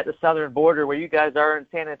invasion at the southern border where you guys are in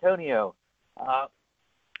San Antonio.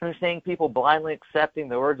 We're seeing people blindly accepting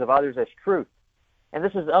the words of others as truth. And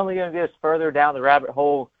this is only going to get us further down the rabbit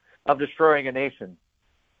hole of destroying a nation.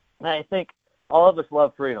 And I think all of us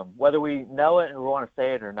love freedom, whether we know it and we want to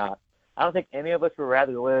say it or not. I don't think any of us would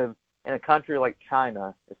rather live in a country like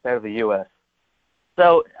China instead of the U.S.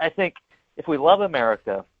 So I think if we love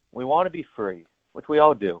America, we want to be free, which we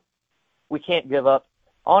all do. We can't give up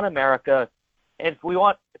on America. And if we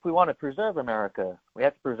want to preserve America, we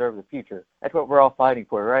have to preserve the future. That's what we're all fighting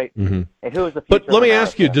for, right? Mm-hmm. And who is the future? But let me America?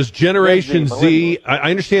 ask you, does Generation Z, I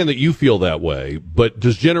understand that you feel that way, but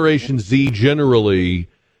does Generation Z generally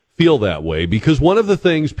feel that way? Because one of the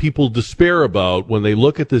things people despair about when they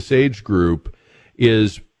look at this age group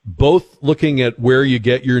is both looking at where you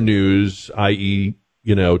get your news, i.e.,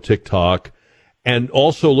 TikTok, and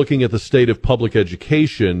also looking at the state of public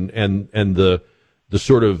education and the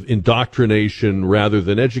sort of indoctrination rather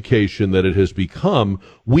than education that it has become.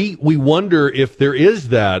 We wonder if there is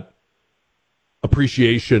that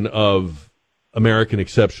appreciation of American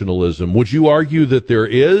exceptionalism. Would you argue that there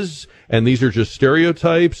is, and these are just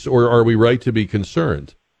stereotypes, or are we right to be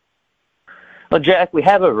concerned? Well, Jack, we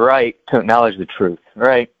have a right to acknowledge the truth,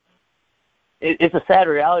 right? It's a sad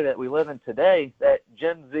reality that we live in today that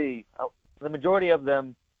Gen Z, the majority of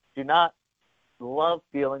them, do not love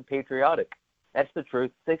feeling patriotic. That's the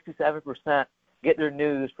truth. 67% get their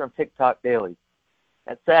news from TikTok daily.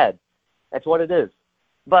 That's sad. That's what it is.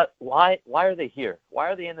 But why are they here?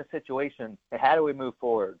 Why are they in this situation? And how do we move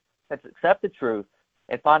forward? Let's accept the truth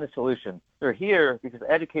and find a solution. They're here because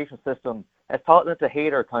the education system has taught them to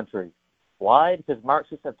hate our country. Why? Because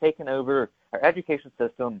Marxists have taken over our education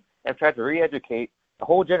system and have tried to re-educate a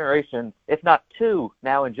whole generation, if not two,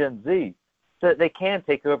 now in Gen Z, so that they can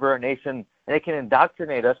take over our nation and they can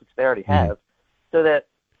indoctrinate us, which they already have, so that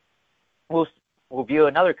we'll view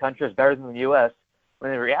another country as better than the U.S.,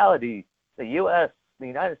 when in reality, the U.S., the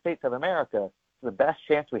United States of America, is the best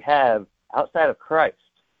chance we have outside of Christ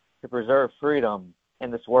to preserve freedom in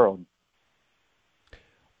this world.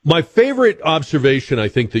 My favorite observation I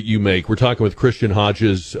think that you make, we're talking with Christian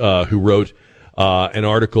Hodges, who wrote an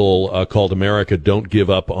article called America Don't Give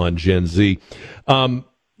Up on Gen Z.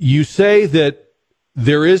 You say that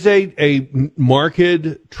there is a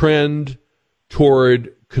marked trend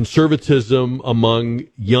toward conservatism among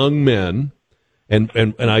young men, and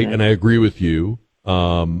I agree with you.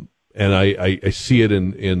 And I see it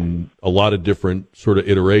in a lot of different sort of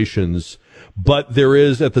iterations, but there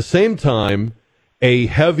is at the same time a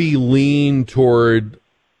heavy lean toward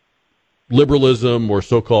liberalism or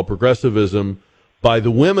so-called progressivism by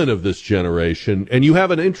the women of this generation. And you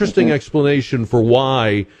have an interesting explanation for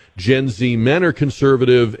why Gen Z men are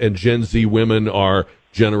conservative and Gen Z women are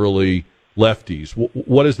generally lefties.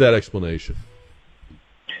 What is that explanation?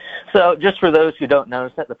 So just for those who don't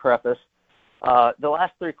know, set the preface. The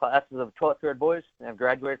last three classes of 12th grade boys have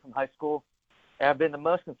graduated from high school and have been the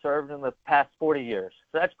most conservative in the past 40 years.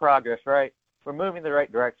 So that's progress, right? We're moving in the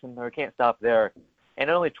right direction, and we can't stop there.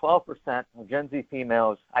 And only 12% of Gen Z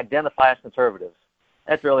females identify as conservatives.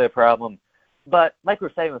 That's really a problem. But like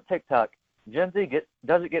we're saying with TikTok, Gen Z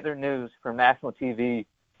doesn't get their news from national TV,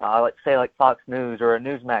 like Fox News or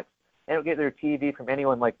Newsmax. They don't get their TV from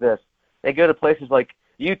anyone like this. They go to places like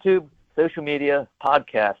YouTube, social media,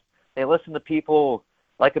 podcasts. They listen to people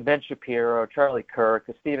like a Ben Shapiro, Charlie Kirk,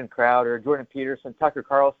 a Steven Crowder, Jordan Peterson, Tucker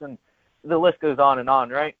Carlson. The list goes on,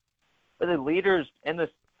 right? But the leaders in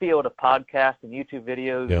this field of podcasts and YouTube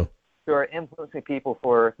videos who are influencing people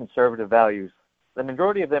for conservative values, the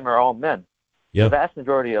majority of them are all men. The vast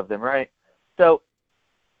majority of them, right? So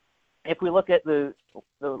if we look at the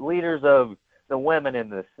leaders of the women in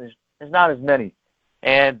this, there's not as many.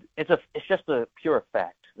 And it's just a pure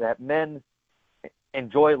fact that men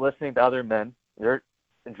enjoy listening to other men. They're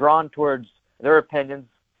drawn towards their opinions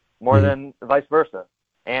more than vice versa.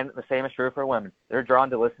 And the same is true for women. They're drawn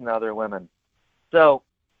to listen to other women. So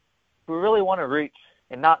if we really want to reach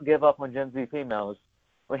and not give up on Gen Z females,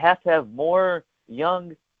 we have to have more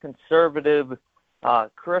young, conservative,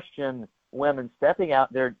 Christian women stepping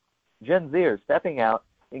out. They're Gen Zers stepping out,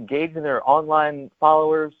 engaging their online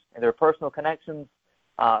followers and their personal connections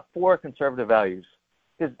for conservative values.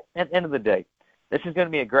 Because at the end of the day, this is going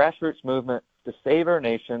to be a grassroots movement to save our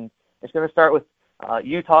nation. It's going to start with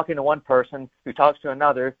you talking to one person who talks to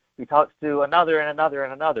another, who talks to another and another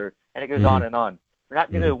and another, and it goes on and on. We're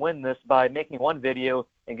not going to win this by making one video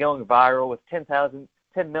and going viral with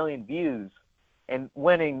 10 million views and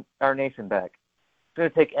winning our nation back. It's going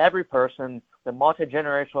to take every person, the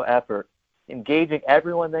multi-generational effort, engaging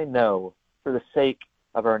everyone they know for the sake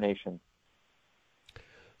of our nation.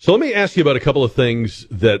 So let me ask you about a couple of things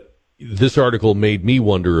that this article made me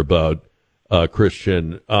wonder about,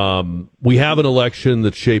 Christian. We have an election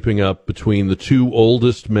that's shaping up between the two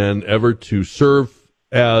oldest men ever to serve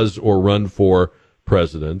as or run for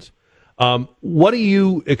president. What do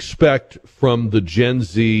you expect from the Gen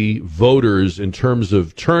Z voters in terms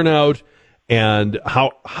of turnout, and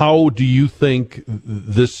how do you think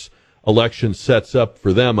this election sets up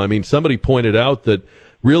for them? I mean, somebody pointed out that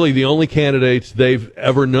really the only candidates they've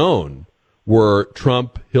ever known were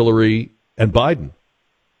Trump, Hillary, and Biden.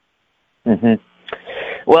 Mm-hmm.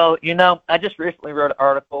 Well, I just recently wrote an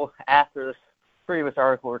article after this previous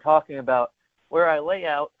article we're talking about where I lay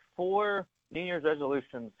out 4 New Year's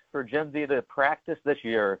resolutions for Gen Z to practice this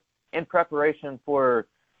year in preparation for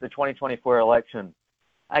the 2024 election.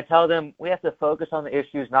 I tell them we have to focus on the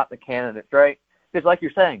issues, not the candidates, right? Because like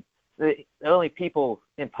you're saying, the only people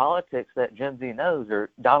in politics that Gen Z knows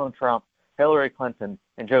are Donald Trump, Hillary Clinton,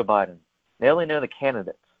 and Joe Biden. They only know the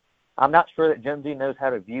candidates. I'm not sure that Gen Z knows how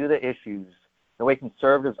to view the issues the way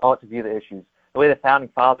conservatives ought to view the issues, the way the founding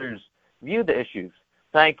fathers viewed the issues.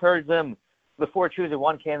 So I encourage them, before choosing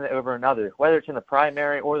one candidate over another, whether it's in the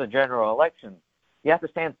primary or the general election, you have to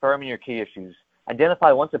stand firm in your key issues.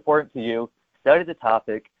 Identify what's important to you, study the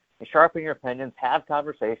topic, and sharpen your opinions, have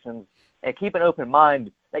conversations, and keep an open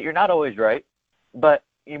mind that you're not always right, but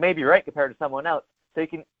you may be right compared to someone else. So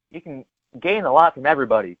you can gain a lot from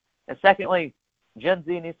everybody. And secondly, Gen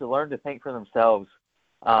Z needs to learn to think for themselves.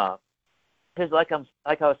 Because like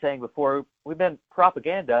I was saying before, we've been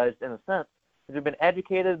propagandized in a sense. We've been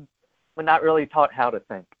educated, but not really taught how to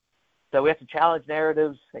think. So we have to challenge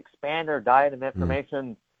narratives, expand our diet of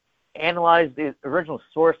information, analyze the original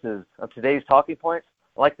sources of today's talking points,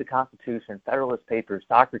 like the Constitution, Federalist Papers,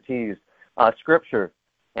 Socrates, Scripture.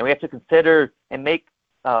 And we have to consider and make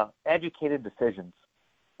educated decisions.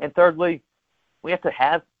 And thirdly, we have to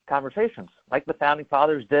have conversations like the founding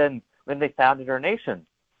fathers did when they founded our nation.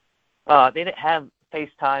 They didn't have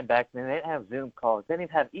FaceTime back then. They didn't have Zoom calls. They didn't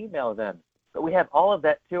even have email then. But we have all of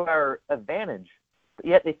that to our advantage. But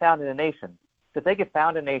yet they founded a nation. So if they could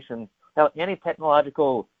found a nation without any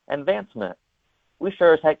technological advancement, we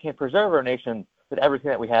sure as heck can preserve our nation with everything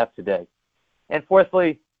that we have today. And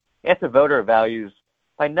fourthly, we have to vote our values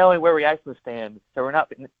by knowing where we actually stand so we're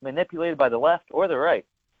not manipulated by the left or the right.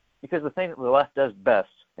 Because the thing that the left does best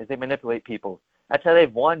is they manipulate people. That's how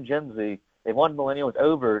they've won Gen Z. They've won millennials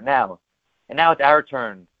over now. And now it's our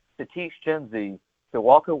turn to teach Gen Z to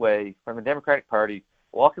walk away from the Democratic Party,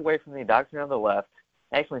 walk away from the indoctrination of the left,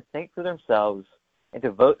 actually think for themselves, and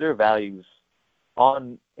to vote their values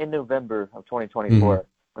in November of 2024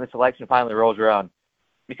 when this election finally rolls around.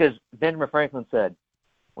 Because Benjamin Franklin said,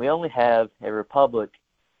 we only have a republic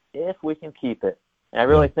if we can keep it. And I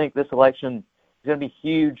really think this election is going to be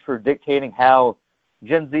huge for dictating how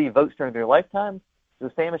Gen Z votes during their lifetime.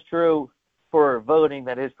 The same is true for voting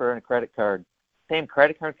that is for a credit card. Same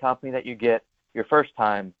credit card company that you get your first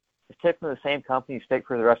time is typically the same company you stick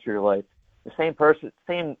for the rest of your life. The same person,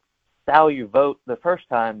 same style you vote the first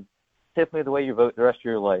time, typically the way you vote the rest of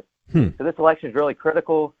your life. So this election is really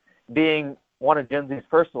critical, being one of Gen Z's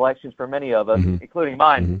first elections for many of us, including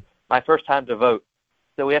mine, my first time to vote.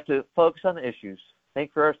 So we have to focus on the issues,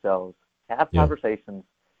 think for ourselves, have conversations,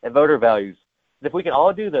 and vote our values. If we can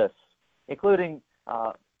all do this, including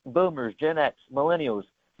boomers, Gen X, millennials,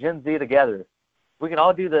 Gen Z together, if we can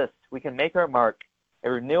all do this, we can make our mark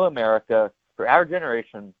and renew America for our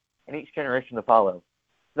generation and each generation to follow.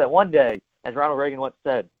 So that one day, as Ronald Reagan once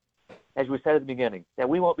said, as we said at the beginning, that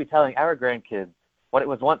we won't be telling our grandkids what it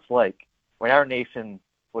was once like when our nation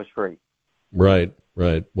was free. Right.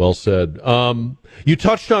 Well said. You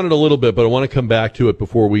touched on it a little bit, but I want to come back to it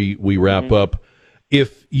before we wrap up.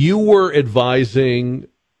 If you were advising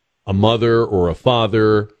a mother or a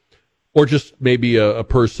father, or just maybe a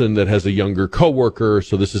person that has a younger coworker,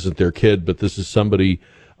 so this isn't their kid, but this is somebody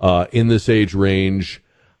in this age range,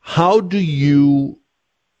 How do you?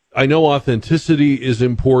 I know authenticity is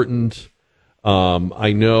important.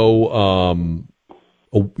 I know,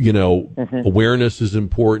 awareness is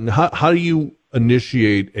important. How do you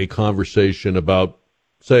initiate a conversation about,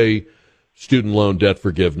 say, student loan debt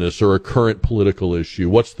forgiveness or a current political issue?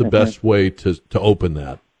 What's the best way to open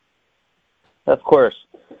that? Of course.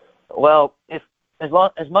 Well, as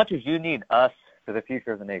much as you need us for the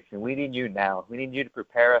future of the nation, we need you now. We need you to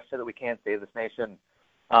prepare us so that we can save this nation.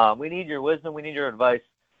 We need your wisdom. We need your advice,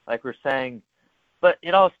 like we're saying. But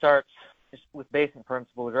it all starts just with basic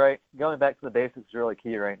principles, right? Going back to the basics is really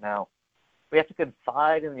key right now. We have to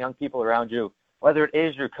confide in the young people around you, whether it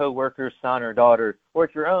is your coworker's son or daughter, or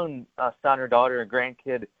it's your own son or daughter or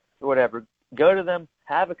grandkid or whatever. Go to them,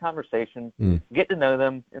 have a conversation, get to know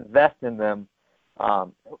them, invest in them.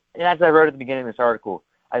 And as I wrote at the beginning of this article,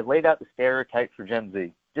 I laid out the stereotypes for Gen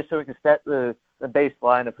Z, just so we can set the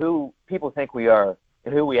baseline of who people think we are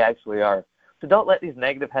and who we actually are. So don't let these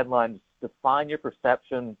negative headlines define your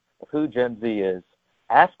perception of who Gen Z is.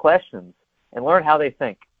 Ask questions and learn how they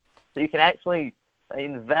think, so you can actually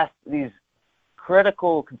invest these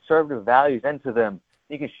critical conservative values into them.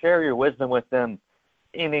 You can share your wisdom with them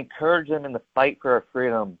and encourage them in the fight for our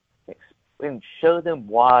freedom and show them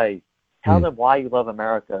why. Tell them why you love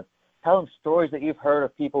America. Tell them stories that you've heard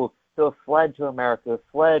of people who have fled to America,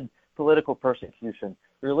 fled political persecution,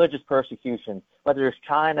 religious persecution, whether it's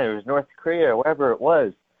China or it's North Korea or wherever it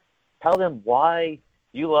was. Tell them why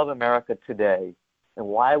you love America today and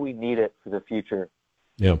why we need it for the future.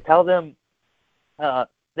 Yeah. Tell them that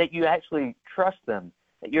you actually trust them,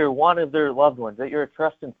 that you're one of their loved ones, that you're a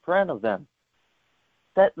trusted friend of them.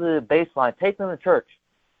 Set the baseline. Take them to church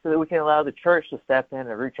so that we can allow the church to step in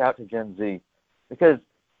and reach out to Gen Z. Because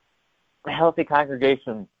a healthy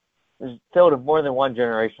congregation is filled with more than one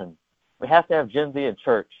generation. We have to have Gen Z in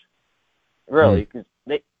church, really, because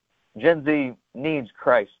Gen Z needs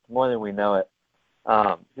Christ more than we know it.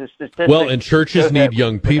 Well, and churches need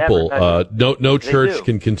young people. No church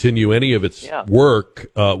can continue any of its work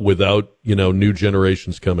without new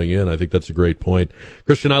generations coming in. I think that's a great point,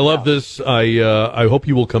 Christian. I love this. I hope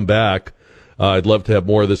you will come back. I'd love to have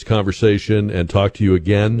more of this conversation and talk to you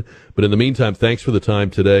again. But in the meantime, thanks for the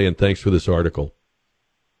time today and thanks for this article.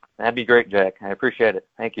 That'd be great, Jack. I appreciate it.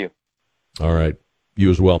 Thank you. All right.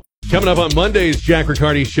 You as well. Coming up on Monday's Jack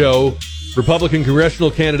Riccardi Show, Republican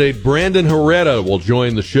congressional candidate Brandon Herrera will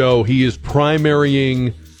join the show. He is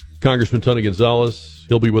primarying Congressman Tony Gonzalez.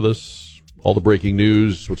 He'll be with us. All the breaking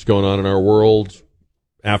news, what's going on in our world,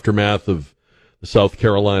 aftermath of the South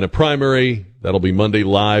Carolina primary. That'll be Monday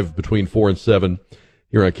live between 4 and 7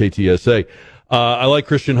 here on KTSA. I like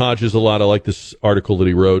Christian Hodges a lot. I like this article that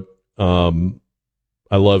he wrote.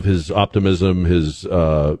 I love his optimism, his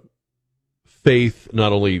faith,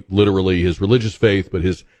 not only literally his religious faith, but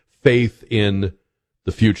his faith in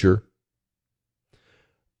the future.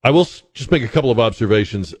 I will just make a couple of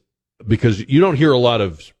observations because you don't hear a lot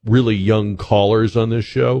of really young callers on this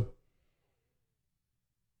show,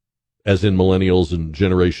 as in millennials and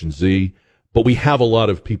Generation Z, but we have a lot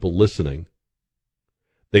of people listening.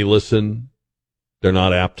 They listen. They're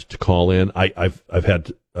not apt to call in. I've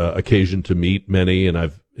had occasion to meet many, and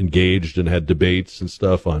I've engaged and had debates and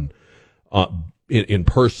stuff on in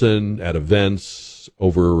person at events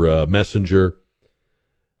over Messenger.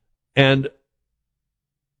 And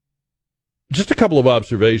just a couple of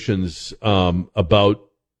observations about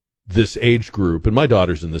this age group. And my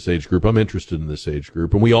daughter's in this age group. I'm interested in this age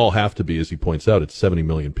group. And we all have to be, as he points out. It's 70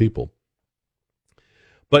 million people.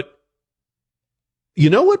 But you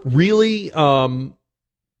know what really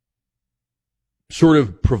sort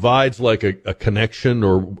of provides like a connection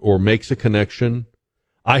or makes a connection,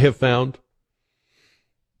 I have found?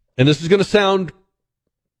 And this is going to sound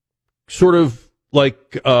sort of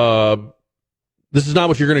like this is not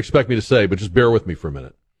what you're going to expect me to say, but just bear with me for a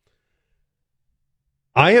minute.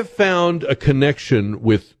 I have found a connection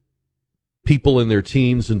with people in their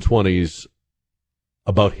teens and 20s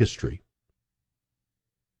about history.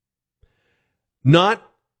 Not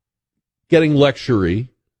getting lectury,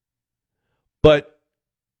 but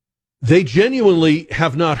they genuinely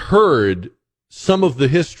have not heard some of the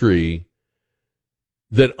history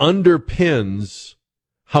that underpins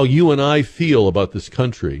how you and I feel about this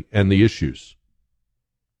country and the issues.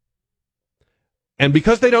 And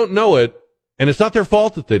because they don't know it, and it's not their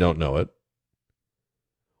fault that they don't know it,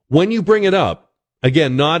 when you bring it up,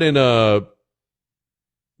 again, not in a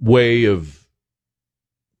way of,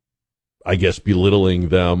 I guess, belittling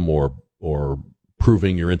them or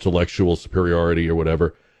proving your intellectual superiority or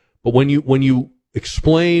whatever, but when you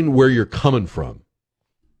explain where you're coming from,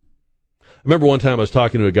 remember one time I was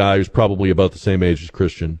talking to a guy who's probably about the same age as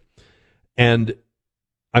Christian, and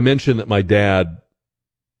I mentioned that my dad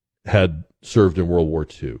had served in World War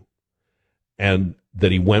II, and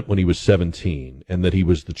that he went when he was 17, and that he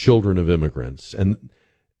was the children of immigrants, and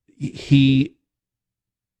he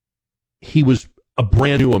was a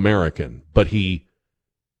brand new American, but he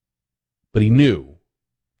knew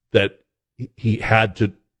that he had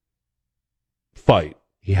to fight.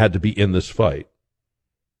 He had to be in this fight.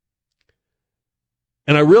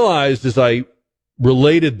 And I realized as I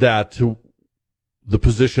related that to the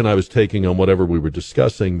position I was taking on whatever we were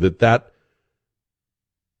discussing, that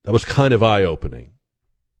was kind of eye-opening.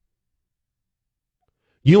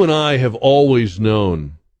 You and I have always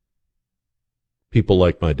known people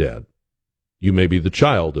like my dad. You may be the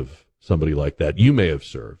child of somebody like that. You may have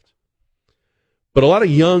served. But a lot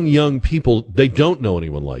of young people, they don't know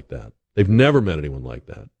anyone like that. They've never met anyone like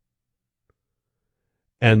that.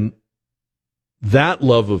 And that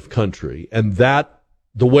love of country and that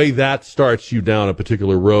the way that starts you down a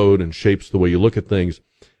particular road and shapes the way you look at things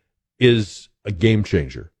is a game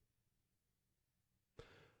changer.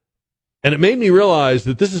 And it made me realize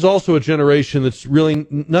that this is also a generation that's really,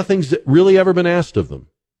 nothing's really ever been asked of them.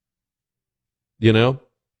 You know?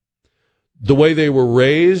 The way they were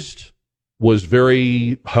raised was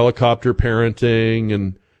very helicopter parenting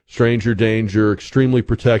and stranger danger, extremely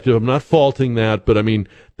protective. I'm not faulting that, but I mean,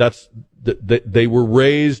 they were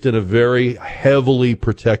raised in a very heavily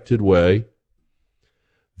protected way.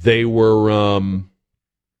 They were,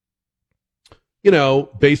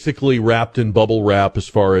 basically wrapped in bubble wrap as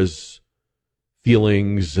far as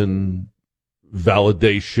feelings and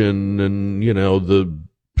validation and, the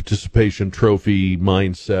participation trophy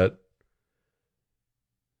mindset.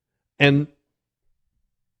 And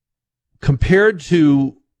compared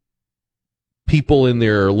to people in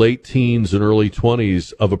their late teens and early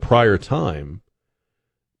 20s of a prior time,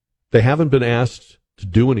 they haven't been asked to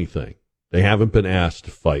do anything. They haven't been asked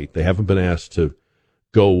to fight. They haven't been asked to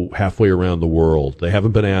go halfway around the world. They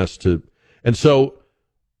haven't been asked to. And so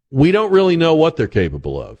we don't really know what they're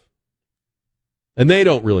capable of. And they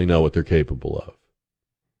don't really know what they're capable of.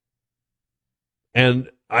 And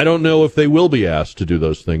I don't know if they will be asked to do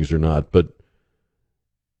those things or not, but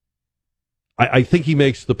I think he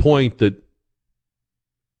makes the point that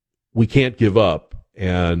we can't give up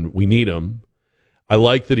and we need them. I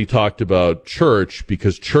like that he talked about church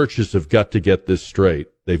because churches have got to get this straight.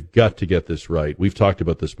 They've got to get this right. We've talked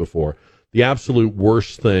about this before. The absolute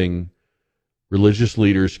worst thing religious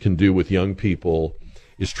leaders can do with young people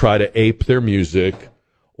is try to ape their music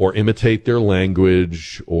or imitate their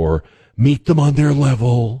language or meet them on their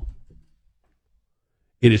level.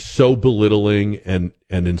 It is so belittling and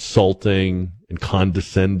insulting and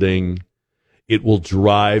condescending. It will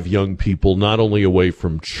drive young people not only away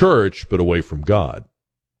from church, but away from God.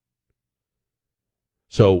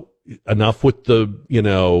 So enough with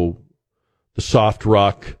the soft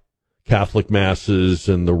rock Catholic masses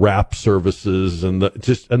and the rap services and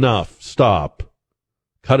just enough. Stop.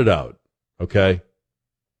 Cut it out. Okay?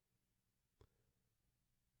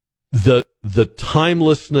 The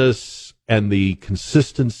timelessness and the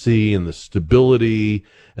consistency and the stability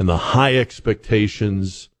and the high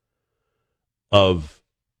expectations of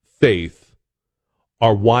faith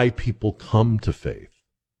are why people come to faith.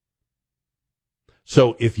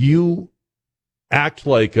 So if you act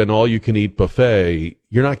like an all-you-can-eat buffet,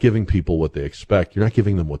 you're not giving people what they expect. You're not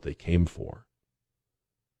giving them what they came for.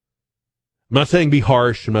 I'm not saying be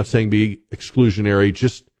harsh. I'm not saying be exclusionary.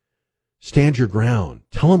 Just stand your ground.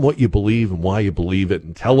 Tell them what you believe and why you believe it,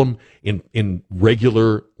 and tell them in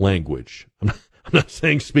regular language. I'm not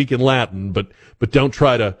saying speak in Latin, but don't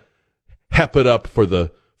try to hep it up for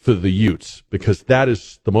the Utes, because that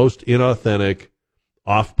is the most inauthentic,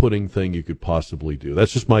 off-putting thing you could possibly do.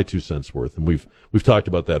 That's just my 2 cents worth, and we've talked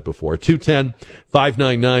about that before.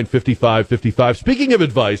 210-599-5555. Speaking of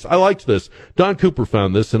advice, I liked this. Don Cooper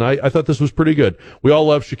found this, and I thought this was pretty good. We all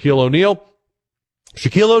love Shaquille O'Neal.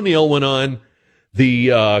 Shaquille O'Neal went on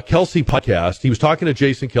the Kelsey podcast. He was talking to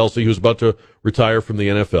Jason Kelsey, who was about to retire from the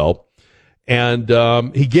NFL, and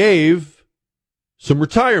he gave some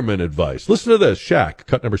retirement advice. Listen to this. Shaq,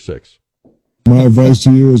 cut number 6. My advice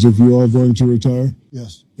to you is, if you are going to retire,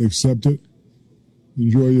 yes, accept it.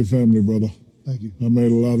 Enjoy your family, brother. Thank you. I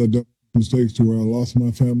made a lot of dumb mistakes to where I lost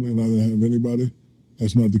my family and I didn't have anybody.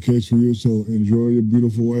 That's not the case for you, so enjoy your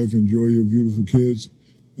beautiful wife, enjoy your beautiful kids,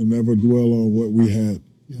 and never dwell on what we had.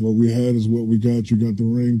 Yeah. What we had is what we got. You got the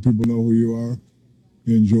ring. People know who you are.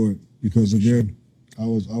 Enjoy it. Because, again, I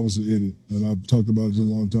was an idiot, and I've talked about it for a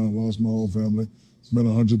long time. Lost my whole family. Been a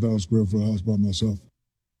 100,000 square foot house by myself.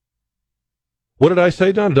 What did I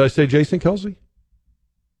say, Don? Did I say Jason Kelsey?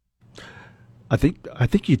 I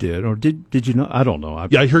think you did, or did you not? I don't know.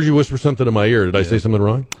 I heard you whisper something in my ear. Did I say something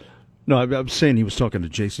wrong? No, I was saying he was talking to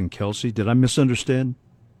Jason Kelsey. Did I misunderstand?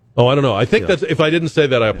 Oh, I don't know. I think that's, if I didn't say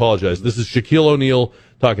that, I apologize. This is Shaquille O'Neal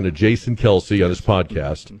talking to Jason Kelsey on his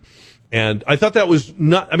podcast. And I thought that was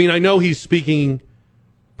not, I mean, I know he's speaking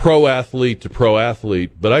pro athlete to pro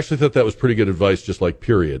athlete, but I actually thought that was pretty good advice, just like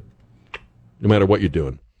period, no matter what you're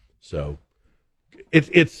doing. So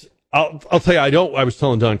I'll tell you, I was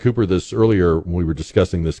telling Don Cooper this earlier when we were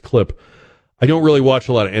discussing this clip. I don't really watch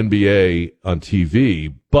a lot of NBA on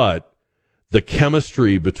TV, but the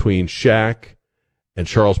chemistry between Shaq and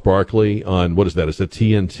Charles Barkley on, what is that? Is it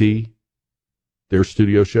TNT? Their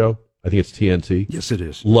studio show? I think it's TNT. Yes, it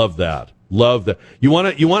is. Love that. You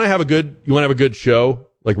want to have a good show?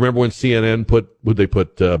 Like, remember when CNN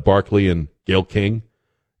put Barkley and Gayle King?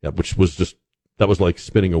 Yeah, which was that was like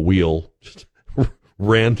spinning a wheel. Just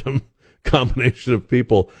random combination of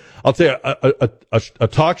people. I'll tell you, a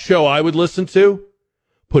talk show I would listen to,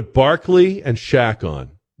 put Barkley and Shaq on.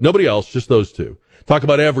 Nobody else, just those two. Talk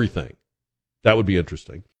about everything. That would be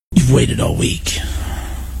interesting. You've waited all week.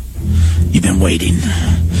 You've been waiting.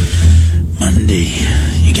 Monday,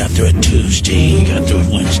 you got through it Tuesday, you got through it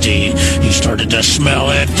Wednesday, you started to smell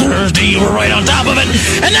it Thursday, you were right on top of it,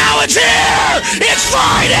 and now it's here! It's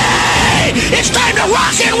Friday! It's time to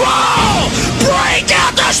rock and roll! Break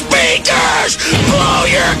out the speakers! Blow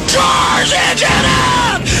your car's engine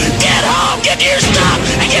up! Get home, get to your stuff,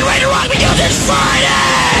 and get ready to rock because it's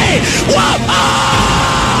Friday!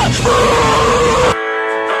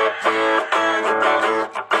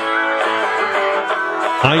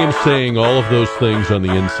 I am saying all of those things on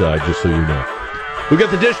the inside, just so you know. We've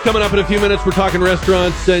got the dish coming up in a few minutes. We're talking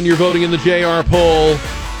restaurants, and you're voting in the JR poll.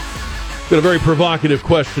 Got a very provocative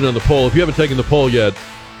question on the poll. If you haven't taken the poll yet,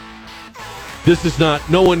 this is not,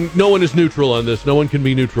 no one is neutral on this. No one can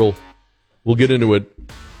be neutral. We'll get into it.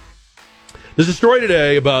 There's a story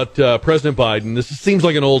today about President Biden. This seems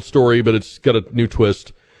like an old story, but it's got a new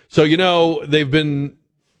twist. So, you know, there have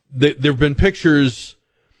been pictures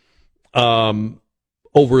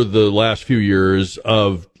over the last few years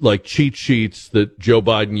of like cheat sheets that Joe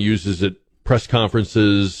Biden uses at press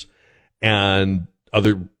conferences and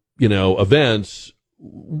other, events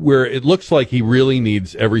where it looks like he really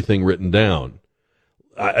needs everything written down.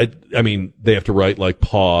 I mean, they have to write like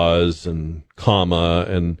pause and comma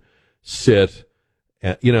and sit,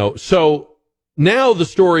 and, so now the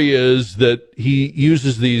story is that he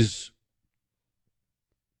uses these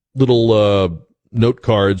little note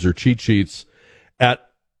cards or cheat sheets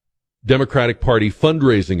at Democratic Party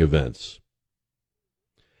fundraising events.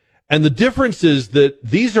 And the difference is that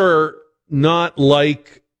these are not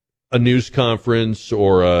like a news conference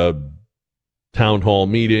or a town hall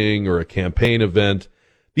meeting or a campaign event.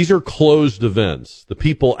 These are closed events. The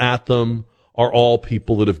people at them are all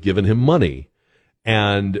people that have given him money.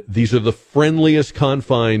 And these are the friendliest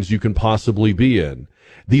confines you can possibly be in.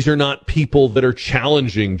 These are not people that are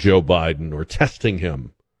challenging Joe Biden or testing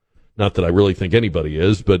him. Not that I really think anybody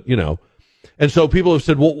is, but, And so people have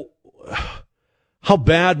said, well, how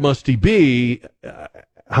bad must he be?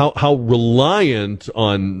 How reliant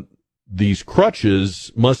on these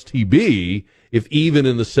crutches must he be if even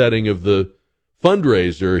in the setting of the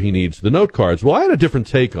fundraiser he needs the note cards? Well, I had a different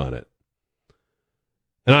take on it.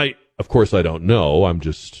 And of course, I don't know. I'm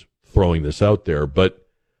just throwing this out there. But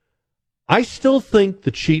I still think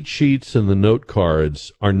the cheat sheets and the note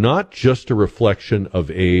cards are not just a reflection of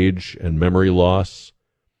age and memory loss.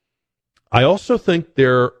 I also think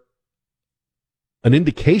they're an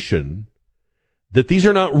indication that these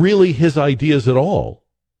are not really his ideas at all,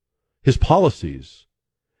 his policies.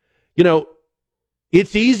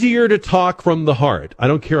 It's easier to talk from the heart. I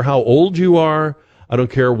don't care how old you are. I don't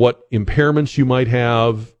care what impairments you might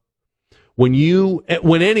have. When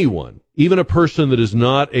anyone, even a person that is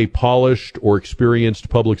not a polished or experienced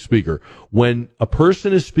public speaker, when a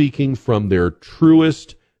person is speaking from their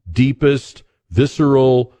truest, deepest,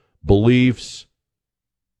 visceral beliefs,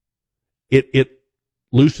 it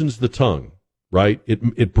loosens the tongue, right?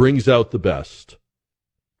 It brings out the best.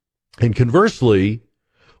 And conversely,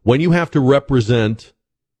 when you have to represent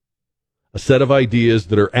a set of ideas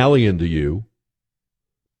that are alien to you,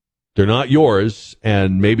 they're not yours,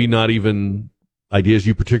 and maybe not even ideas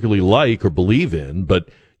you particularly like or believe in, but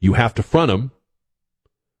you have to front them,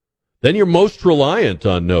 then you're most reliant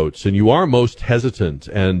on notes, and you are most hesitant,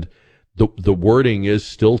 and the wording is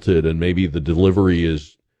stilted, and maybe the delivery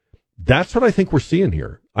is... That's what I think we're seeing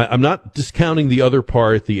here. I'm not discounting the other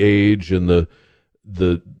part, the age and the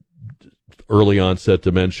early onset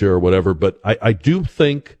dementia or whatever, but I do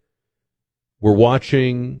think we're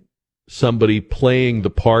watching somebody playing the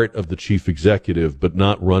part of the chief executive, but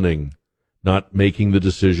not running, not making the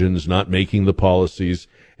decisions, not making the policies.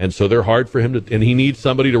 And so they're hard for him to, and he needs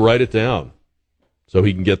somebody to write it down so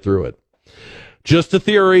he can get through it. Just a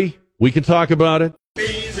theory. We can talk about it.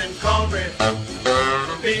 Beans and cornbread.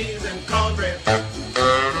 Beans and cornbread.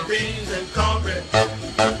 Beans and cornbread.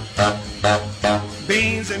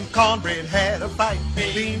 Beans and cornbread had a fight.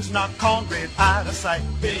 Beans knocked cornbread out of sight.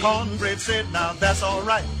 Cornbread said, now that's all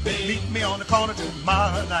right. Meet me on the corner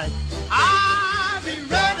tomorrow night. I'll be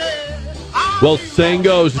ready. Well, saying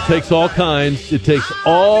goes, it takes all kinds. It takes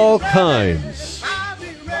all kinds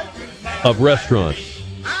of restaurants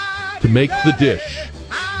to make the dish.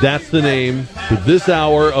 That's the name for this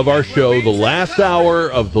hour of our show, the last hour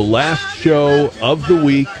of the last show of the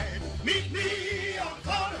week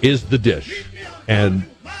is the dish. And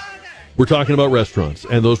we're talking about restaurants.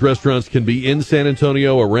 And those restaurants can be in San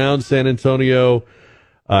Antonio, around San Antonio,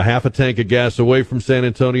 half a tank of gas away from San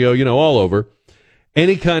Antonio, all over.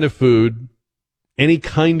 Any kind of food, any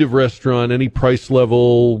kind of restaurant, any price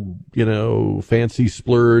level, fancy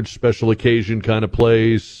splurge, special occasion kind of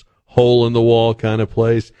place, hole-in-the-wall kind of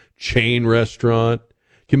place, chain restaurant.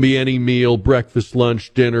 Can be any meal, breakfast,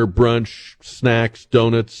 lunch, dinner, brunch, snacks,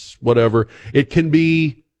 donuts, whatever. It can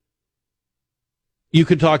be, you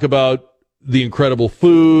can talk about the incredible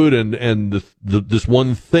food and this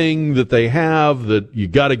one thing that they have that you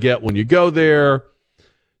got to get when you go there.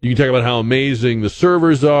 You can talk about how amazing the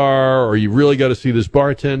servers are, or you really got to see this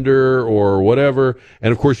bartender or whatever.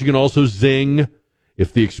 And, of course, you can also zing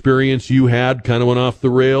if the experience you had kind of went off the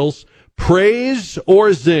rails. Praise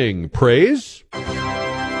or zing? Praise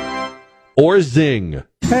or zing?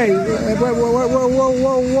 Hey, whoa.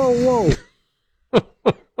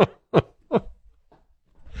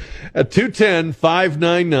 At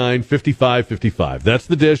 210-599-5555. That's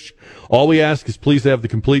the dish. All we ask is please have the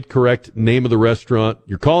complete correct name of the restaurant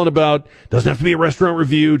you're calling about. Doesn't have to be a restaurant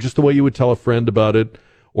review, just the way you would tell a friend about it.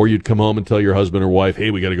 Or you'd come home and tell your husband or wife,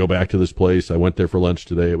 hey, we got to go back to this place. I went there for lunch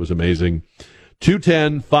today. It was amazing.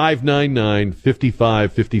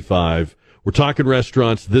 210-599-5555. We're talking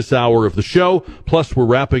restaurants this hour of the show. Plus, we're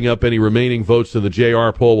wrapping up any remaining votes in the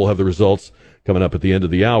JR poll. We'll have the results coming up at the end of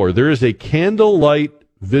the hour. There is a candlelight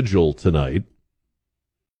vigil tonight.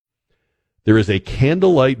 There is a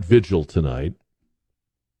candlelight vigil tonight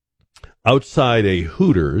outside a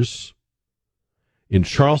Hooters in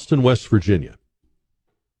Charleston, West Virginia.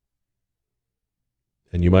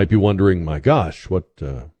 And you might be wondering, my gosh, what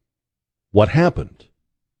happened?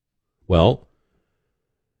 Well,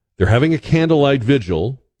 they're having a candlelight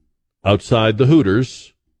vigil outside the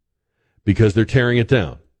Hooters because they're tearing it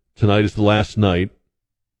down. Tonight is the last night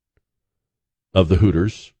of the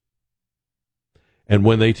Hooters. And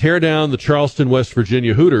when they tear down the Charleston, West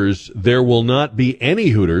Virginia Hooters, there will not be any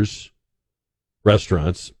Hooters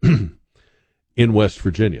restaurants in West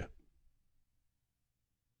Virginia.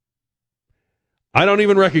 I don't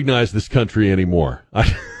even recognize this country anymore.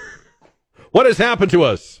 What has happened to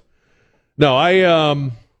us? No,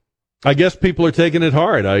 I guess people are taking it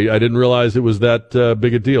hard. I didn't realize it was that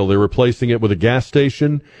big a deal. They're replacing it with a gas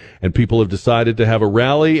station, and people have decided to have a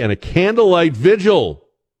rally and a candlelight vigil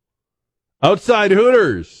outside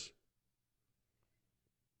Hooters.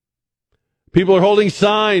 People are holding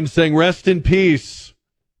signs saying, rest in peace,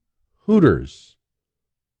 Hooters.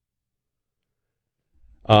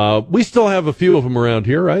 We still have a few of them around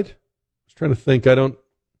here, right? I was trying to think.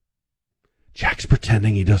 Jack's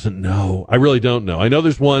pretending he doesn't know. I really don't know. I know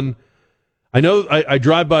there's one. I know I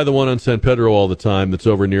drive by the one on San Pedro all the time that's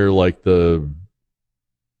over near like the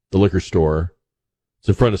liquor store. It's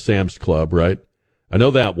in front of Sam's Club, right? I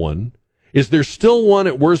know that one. Is there still one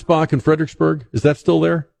at Wurzbach in Fredericksburg? Is that still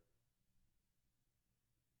there?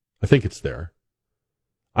 I think it's there.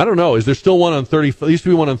 I don't know. Is there still one on 30? There used to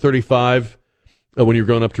be one on 35 when you were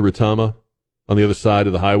going up to Retama on the other side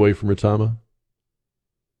of the highway from Retama.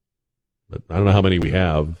 But I don't know how many we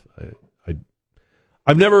have.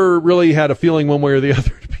 I've never really had a feeling one way or the other,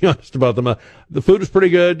 to be honest, about them. The food was pretty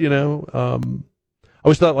good, I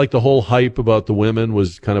always thought like the whole hype about the women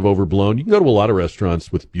was kind of overblown. You can go to a lot of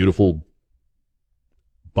restaurants with beautiful,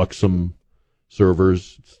 buxom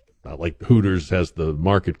servers. It's not like Hooters has the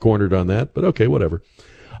market cornered on that, but okay, whatever.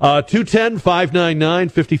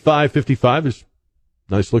 210-599-5555. There's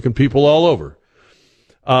nice-looking people all over.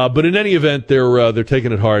 But in any event, they're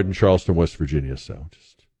taking it hard in Charleston, West Virginia. So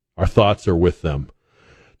just our thoughts are with them.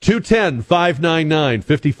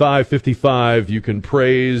 210-599-5555. You can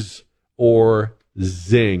praise or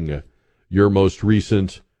zing your most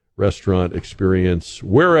recent restaurant experience,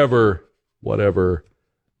 wherever, whatever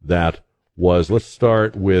that was. Let's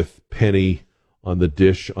start with Penny on the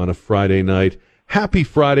dish on a Friday night. Happy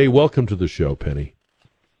Friday. Welcome to the show, Penny.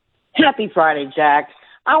 Happy Friday, Jack.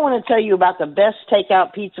 I want to tell you about the best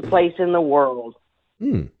takeout pizza place in the world.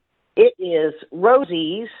 It is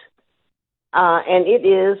Rosie's, and it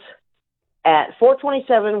is at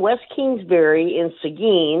 427 West Kingsbury in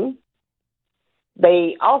Seguin.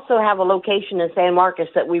 They also have a location in San Marcos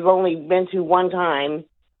that we've only been to one time,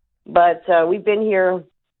 but we've been here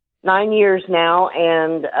 9 years now,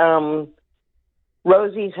 and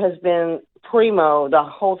Rosie's has been primo the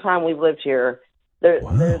whole time we've lived here.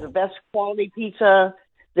 They're the best quality pizza.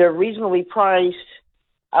 They're reasonably priced.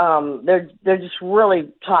 They're just really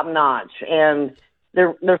top notch, and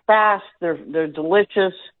they're fast. They're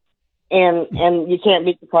delicious, and you can't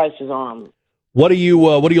beat the prices on them. What do you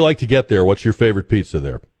like to get there? What's your favorite pizza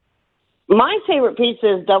there? My favorite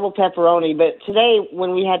pizza is double pepperoni, but today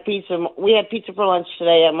when we had pizza for lunch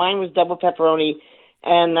today. Mine was double pepperoni,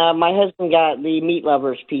 and my husband got the meat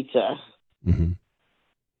lovers pizza. Mm-hmm.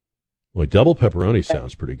 Well, double pepperoni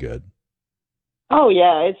sounds pretty good. Oh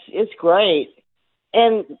yeah, it's great.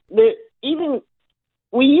 And we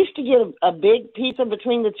used to get a big pizza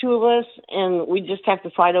between the two of us, and we just have to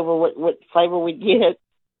fight over what flavor we get.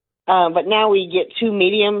 But now we get two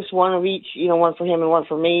mediums, one of each, one for him and one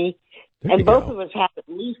for me. And both of us have at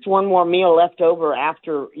least one more meal left over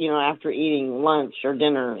after eating lunch or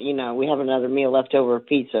dinner. We have another meal left over of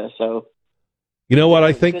pizza. So, you know what?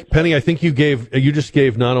 I think, Penny, you just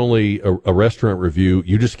gave not only a restaurant review,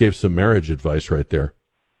 you just gave some marriage advice right there.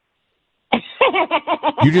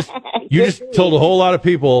 You just told a whole lot of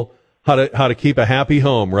people how to keep a happy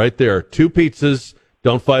home right there. Two pizzas,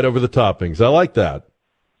 don't fight over the toppings. I like that.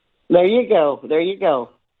 There you go.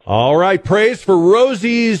 All right, praise for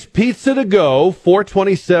Rosie's Pizza to Go,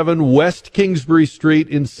 427 West Kingsbury Street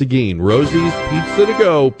in Seguin. Rosie's Pizza to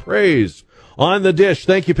Go, praise on the dish.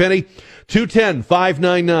 Thank you, Penny.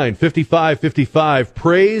 210-599-5555,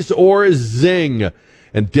 praise or zing.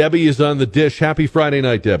 And Debbie is on the dish. Happy Friday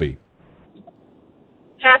night, Debbie.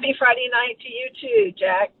 Happy Friday night to you too,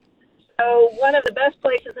 Jack. So one of the best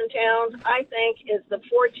places in town, I think, is the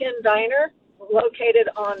 410 Diner, located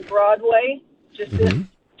on Broadway, just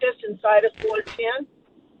inside of 410.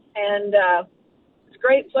 And it's a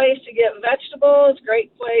great place to get vegetables,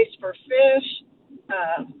 great place for fish.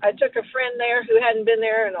 I took a friend there who hadn't been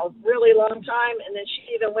there in a really long time, and then she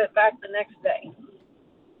even went back the next day.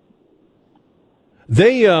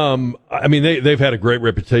 They've had a great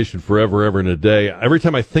reputation forever, ever and a day. Every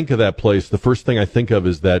time I think of that place, the first thing I think of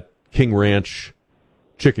is that King Ranch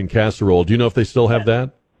chicken casserole. Do you know if they still have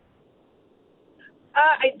that?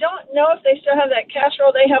 I don't know if they still have that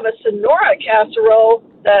casserole. They have a Sonora casserole.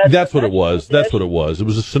 That's what it was. That's what it was. It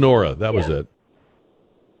was a Sonora. That was it.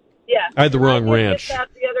 Yeah. I had the wrong ranch. I did that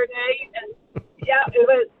the other day, and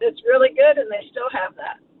it's really good, and they still have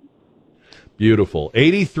that. Beautiful.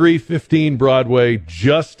 8315 Broadway,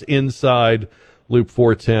 just inside Loop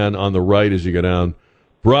 410 on the right as you go down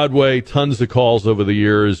Broadway. Tons of calls over the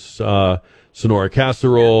years. Sonora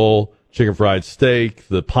casserole, chicken fried steak,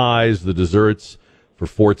 the pies, the desserts for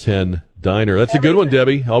 410 Diner. That's a good one,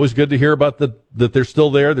 Debbie. Always good to hear about that they're still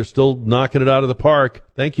there. They're still knocking it out of the park.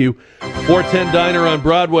 Thank you. 410 Diner on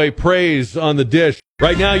Broadway. Praise on the dish.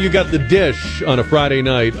 Right now, you got the dish on a Friday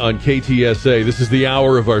night on KTSA. This is the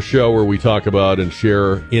hour of our show where we talk about and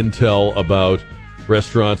share intel about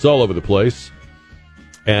restaurants all over the place.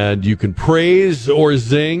 And you can praise or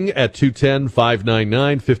zing at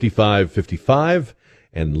 210-599-5555.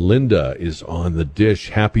 And Linda is on the dish.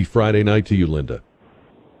 Happy Friday night to you, Linda.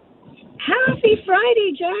 Happy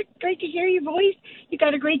Friday, Jack. Great to hear your voice. You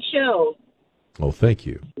got a great show. Oh, thank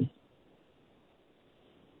you.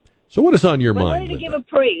 So what is on your mind, I wanted to give a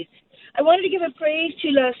praise. I wanted to give a praise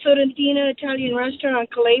to La Sorrentina Italian Restaurant on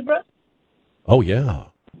Calabria. Oh, yeah.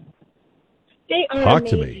 They are Talk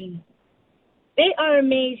amazing. to me. They are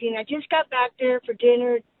amazing. I just got back there for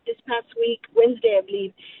dinner this past week, Wednesday, I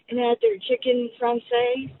believe, and had their chicken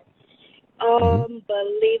francais.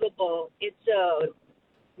 Unbelievable. It's a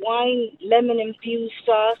wine lemon-infused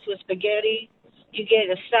sauce with spaghetti. You get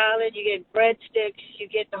a salad, you get breadsticks, you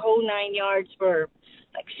get the whole 9 yards for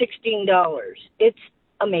like $16. It's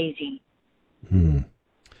amazing.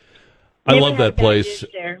 I love that place.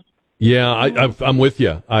 Yeah, I'm with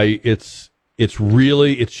you. It's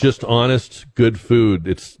just honest, good food.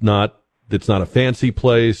 It's not a fancy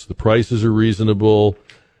place. The prices are reasonable.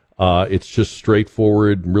 It's just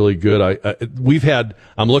straightforward, really good.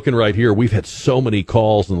 I'm looking right here. We've had so many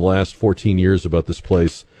calls in the last 14 years about this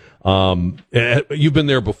place. You've been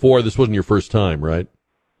there before. This wasn't your first time, right?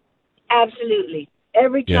 Absolutely.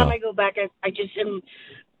 Every time I go back, I just am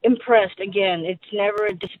impressed again. It's never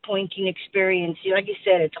a disappointing experience. Like you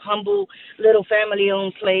said, it's a humble little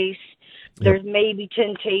family-owned place. There's maybe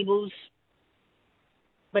 10 tables.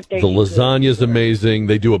 But the lasagna is amazing.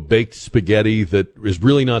 They do a baked spaghetti that is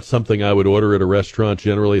really not something I would order at a restaurant.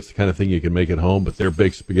 Generally, it's the kind of thing you can make at home, but their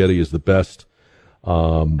baked spaghetti is the best.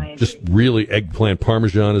 Just really, eggplant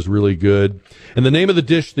parmesan is really good. And the name of the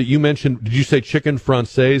dish that you mentioned, did you say chicken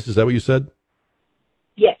francaise? Is that what you said?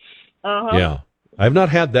 Yes. Uh-huh. Yeah. I have not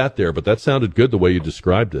had that there, but that sounded good the way you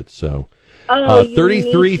described it. So,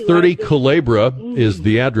 3330 Culebra is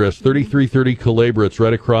the address. 3330 Culebra. It's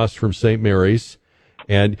right across from St. Mary's.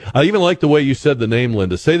 And I even like the way you said the name,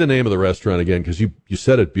 Linda. Say the name of the restaurant again, because you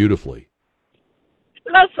said it beautifully.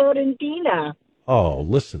 La Sorrentina. Oh,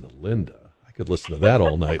 listen to Linda. I could listen to that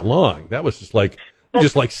all night long. That was just like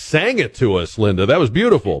sang it to us, Linda. That was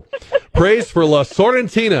beautiful. Praise for La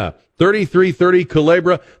Sorrentina, 3330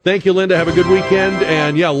 Culebra. Thank you, Linda. Have a good weekend.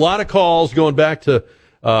 And yeah, a lot of calls going back to,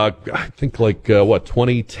 I think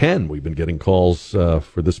 2010. We've been getting calls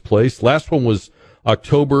for this place. Last one was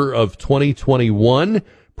October of 2021.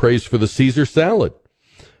 Praise for the Caesar salad.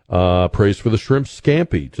 Praise for the shrimp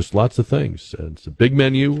scampi. Just lots of things. And it's a big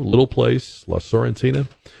menu, little place, La Sorrentina.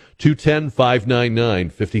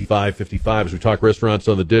 210-599-5555 as we talk restaurants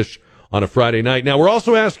on the dish on a Friday night. Now, we're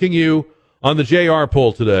also asking you on the JR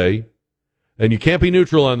poll today, and you can't be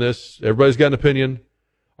neutral on this. Everybody's got an opinion.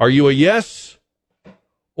 Are you a yes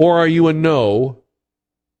or are you a no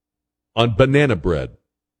on banana bread?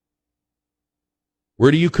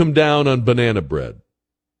 Where do you come down on banana bread?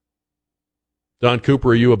 Don Cooper,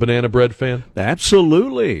 are you a banana bread fan?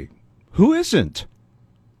 Absolutely. Who isn't?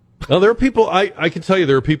 Now, there are people, I can tell you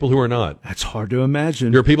there are people who are not. That's hard to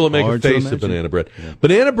imagine. There are people that make a face at banana bread. Yeah.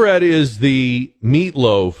 Banana bread is the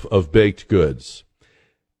meatloaf of baked goods.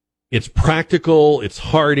 It's practical. It's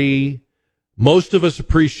hearty. Most of us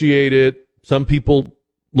appreciate it. Some people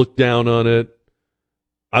look down on it.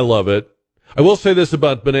 I love it. I will say this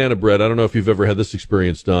about banana bread. I don't know if you've ever had this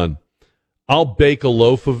experience, Don. I'll bake a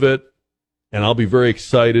loaf of it, and I'll be very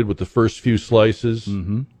excited with the first few slices.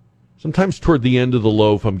 Mm-hmm. Sometimes toward the end of the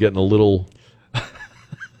loaf, I'm getting a little... You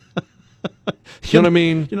know what I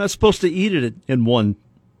mean? You're not supposed to eat it in one...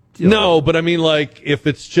 No, but I mean, like, if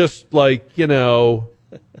it's just like, you're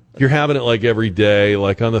having it like every day,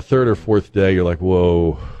 like on the third or fourth day, you're like,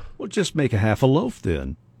 whoa. Well, just make a half a loaf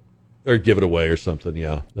then. Or give it away or something,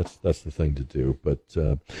 yeah. That's the thing to do. But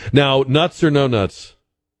now, nuts or no nuts?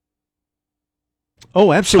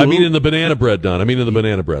 Oh, absolutely. I mean in the banana bread, Don. I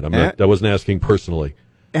wasn't asking personally.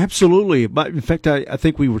 Absolutely. But in fact, I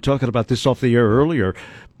think we were talking about this off the air earlier.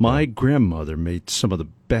 My grandmother made some of the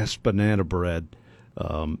best banana bread.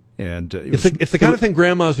 It's the kind of thing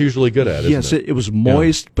grandma's usually good at, yes, isn't it? It was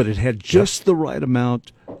moist, but it had just the right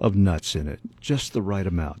amount of nuts in it. Just the right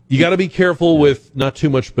amount. You got to be careful with not too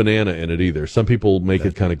much banana in it either. Some people make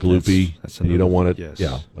it kind of gloopy, and you don't want it. Yes.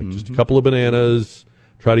 Yeah, just a couple of bananas.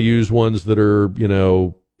 Try to use ones that are,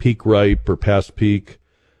 peak ripe or past peak.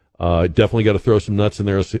 Definitely got to throw some nuts in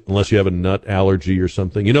there unless you have a nut allergy or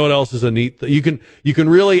something. You know what else is a neat thing? You can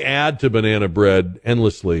really add to banana bread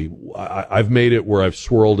endlessly. I've made it where I've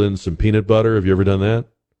swirled in some peanut butter. Have you ever done that?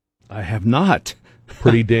 I have not.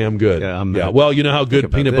 Pretty damn good. Yeah. Well, you know how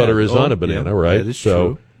good peanut butter is on a banana, right? That is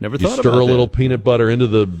true. Never thought about that. You stir a little that. peanut butter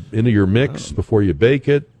into your mix before you bake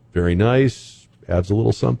it. Very nice. Adds a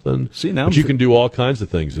little something. See, now but you can do all kinds of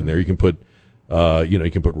things in there. You can put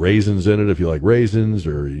you can put raisins in it if you like raisins,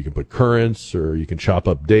 or you can put currants, or you can chop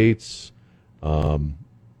up dates.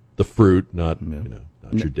 The fruit, not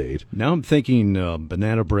your date. Now I'm thinking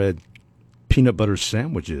banana bread, peanut butter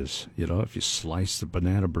sandwiches. If you slice the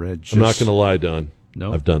banana bread. I'm not going to lie, Don.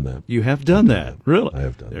 No, I've done that. You have done that, really? I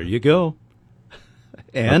have done. There you go.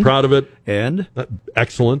 And I'm proud of it. And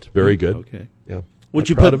excellent, very good. Okay. Yeah. I've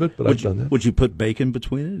done that. Would you put bacon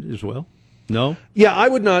between it as well? No. Yeah, I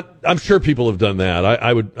would not. I'm sure people have done that.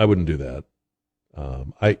 I wouldn't do that.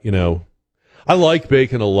 I like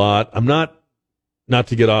bacon a lot. I'm not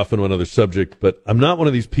to get off on another subject, but I'm not one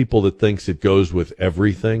of these people that thinks it goes with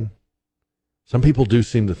everything. Some people do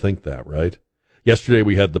seem to think that, right? Yesterday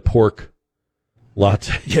we had the pork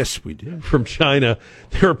latte. Yes, we did. From China.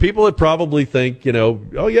 There are people that probably think,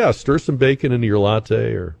 oh yeah, stir some bacon into your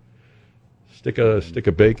latte or stick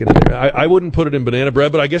a bacon in there. I wouldn't put it in banana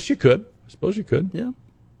bread, but I guess you could. I suppose you could. Yeah.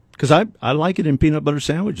 Because I like it in peanut butter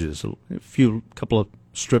sandwiches. A couple of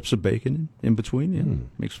strips of bacon in between. Yeah.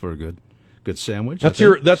 Makes for a good sandwich. That's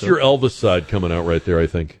your Elvis side coming out right there, I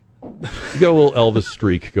think. You got a little Elvis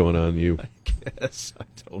streak going on you. Yes, I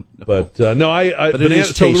don't know. But no, But it is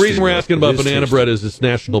so the tasty, reason we're asking about banana tasty. bread is it's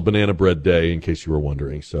National Banana Bread Day, in case you were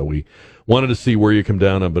wondering. So we wanted to see where you come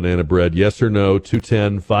down on banana bread. Yes or no,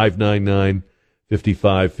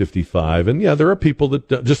 210-599-5555. And yeah, there are people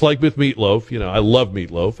that, just like with meatloaf, I love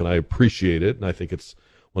meatloaf and I appreciate it. And I think it's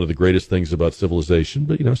one of the greatest things about civilization.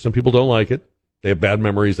 But, some people don't like it. They have bad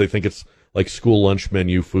memories. They think it's like school lunch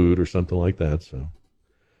menu food or something like that. So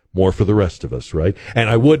more for the rest of us, right? And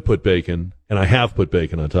I would put bacon, and I have put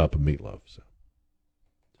bacon on top of meatloaf. So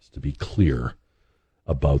just to be clear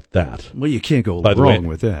about that. Well, you can't go By the wrong way,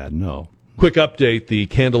 with that, no. Quick update, the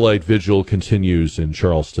candlelight vigil continues in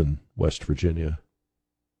Charleston, West Virginia.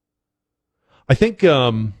 I think,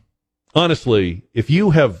 honestly, if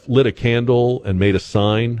you have lit a candle and made a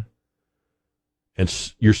sign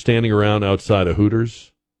and you're standing around outside of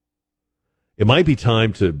Hooters, it might be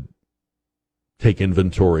time to take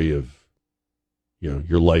inventory of,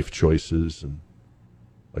 your life choices and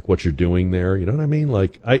like what you're doing there. You know what I mean?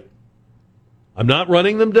 Like I'm not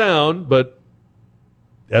running them down, but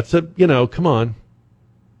that's come on.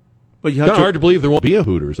 But you It's have hard to believe there won't be a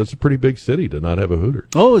Hooters. That's a pretty big city to not have a Hooters.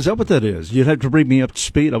 Oh, is that what that is? You'd have to bring me up to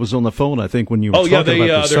speed. I was on the phone, I think, when you were talking about the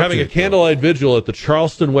they're having a subject. candlelight vigil at the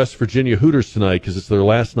Charleston, West Virginia Hooters tonight because it's their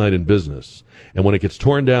last night in business. And when it gets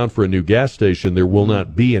torn down for a new gas station, there will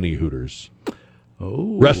not be any Hooters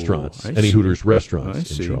restaurants, Hooters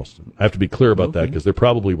restaurants in Charleston. I have to be clear about that because there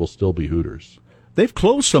probably will still be Hooters. They've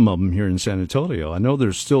closed some of them here in San Antonio. I know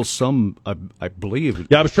there's still some, I believe.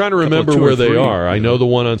 Yeah, I was trying to remember where they are. I know the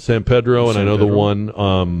one on San Pedro, and I know the one.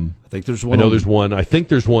 I think there's one. there's one. I think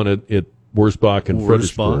there's one at Wurzbach and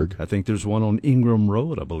Fredericksburg. I think there's one on Ingram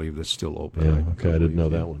Road, I believe, that's still open. Yeah, I didn't know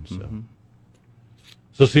that one.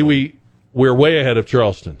 So see, we're way ahead of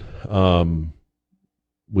Charleston.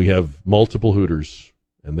 We have multiple Hooters,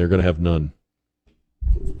 and they're going to have none.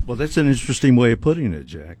 Well, that's an interesting way of putting it,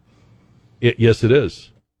 Jack. Yes, it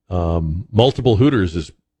is. Multiple Hooters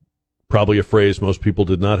is probably a phrase most people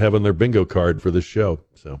did not have on their bingo card for this show.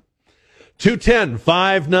 So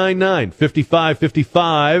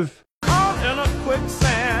 210-599-5555. I'm in a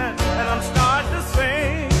quicksand and I'm starting to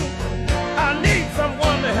sing. I need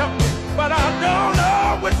someone to help me, but I don't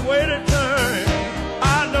know which way to turn.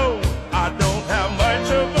 I know I don't have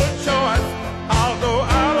much of a choice. I'll go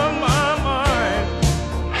out of my mind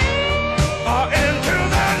into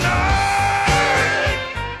the night.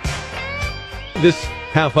 This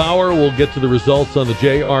half hour, we'll get to the results on the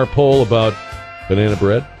JR poll about banana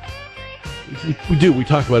bread. We do. We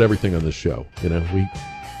talk about everything on this show.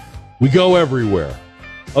 We go everywhere.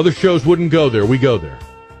 Other shows wouldn't go there. We go there.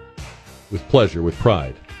 With pleasure, with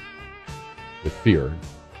pride, with fear,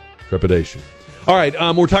 trepidation. All right,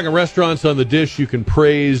 we're talking restaurants on the dish. You can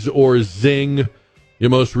praise or zing your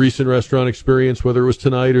most recent restaurant experience, whether it was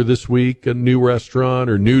tonight or this week, a new restaurant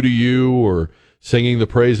or new to you, or singing the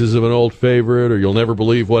praises of an old favorite, or you'll never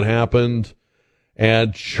believe what happened.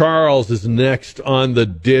 And Charles is next on the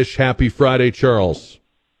dish. Happy Friday, Charles.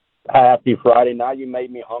 Happy Friday. Now you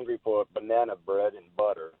made me hungry for banana bread and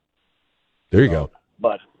butter. There you go.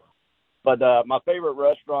 But my favorite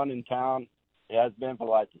restaurant in town, it has been for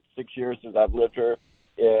like 6 years since I've lived here,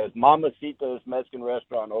 is Mamacita's Mexican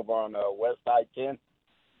restaurant over on West I-10.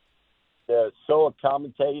 They're so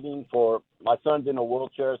accommodating for my son's in a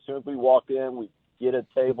wheelchair. As soon as we walk in, we get a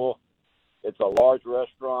table. It's a large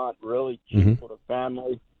restaurant, really cheap for the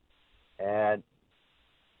family. And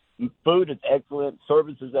food is excellent.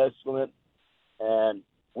 Service is excellent. And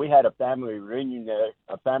we had a family reunion there,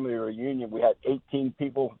 We had 18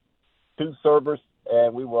 people, 2 servers,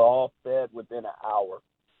 and we were all fed within an hour.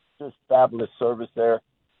 Just fabulous service there.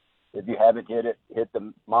 If you haven't hit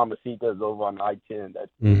the Mamacitas over on I-10. That's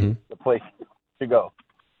the place to go.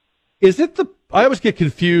 Is it I always get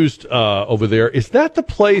confused over there. Is that the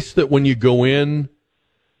place that when you go in,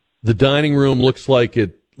 the dining room looks like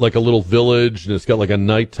a little village, and it's got like a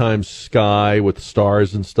nighttime sky with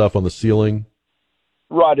stars and stuff on the ceiling?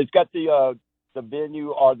 Right. It's got the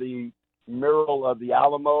venue or the mural of the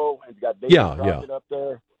Alamo. It's got David Crockett up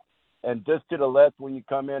there. And just to the left when you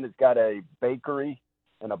come in, it's got a bakery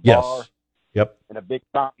and a bar. Yep. And a big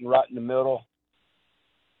fountain right in the middle.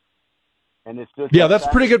 And it's just that's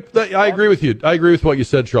pretty good. I agree with you. I agree with what you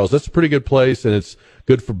said, Charles. That's a pretty good place, and it's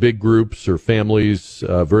good for big groups or families.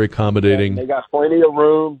 Very accommodating. They got plenty of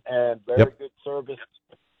room and very good service.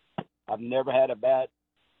 I've never had a bad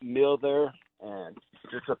meal there, and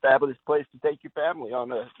it's just a fabulous place to take your family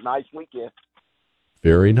on a nice weekend.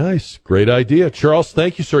 Very nice. Great idea. Charles,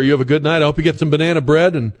 thank you, sir. You have a good night. I hope you get some banana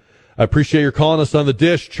bread, and I appreciate your calling us on the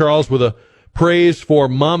dish. Charles with a praise for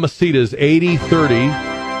Mamacita's 8030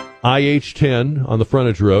 IH10 on the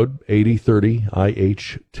frontage road, 8030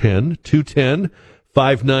 IH10,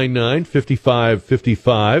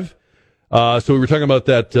 210-599-5555. So we were talking about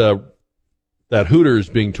that Hooters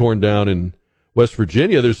being torn down in West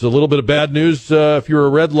Virginia. There's a little bit of bad news if you're a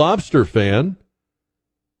Red Lobster fan.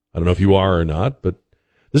 I don't know if you are or not, but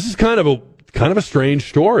this is kind of a strange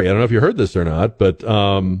story. I don't know if you heard this or not, but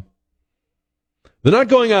they're not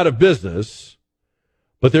going out of business,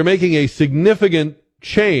 but they're making a significant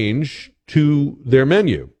change to their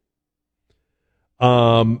menu.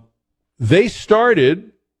 They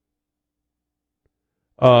started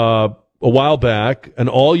a while back an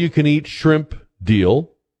all-you-can-eat shrimp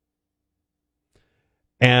deal,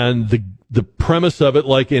 and the premise of it,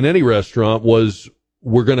 like in any restaurant, was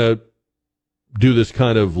we're going to do this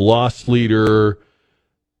kind of loss leader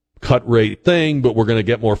cut rate thing, but we're going to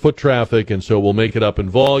get more foot traffic, and so we'll make it up in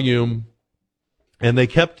volume. And they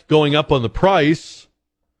kept going up on the price,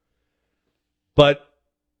 but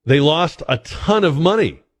they lost a ton of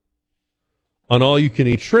money on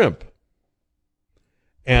all-you-can-eat shrimp.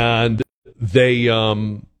 And they,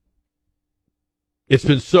 it's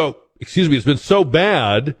been so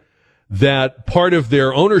bad that part of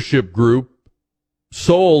their ownership group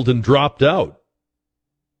sold and dropped out.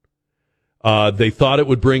 They thought it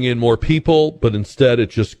would bring in more people, but instead it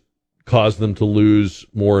just caused them to lose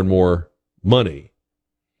more and more money.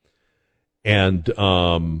 And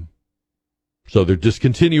so they're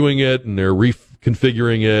discontinuing it and they're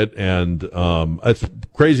reconfiguring it. And it's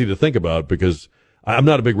crazy to think about because I'm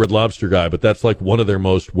not a big Red Lobster guy, but that's like one of their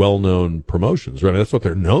most well-known promotions, right? I mean, that's what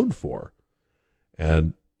they're known for.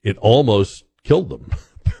 And it almost killed them,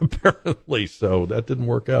 apparently. So that didn't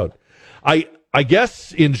work out. I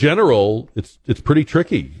guess in general, it's pretty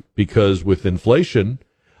tricky because with inflation,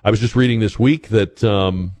 I was just reading this week that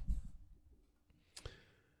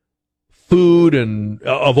food and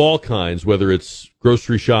of all kinds, whether it's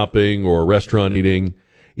grocery shopping or restaurant eating,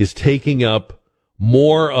 is taking up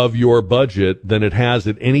more of your budget than it has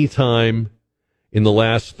at any time in the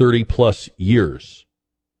last 30 plus years.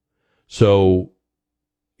 So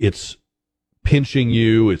it's pinching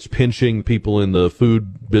you, it's pinching people in the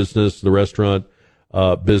food business, the restaurant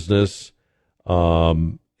business.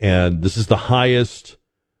 And this is the highest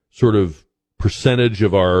sort of percentage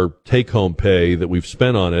of our take-home pay that we've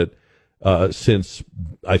spent on it since,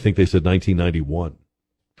 I think they said 1991.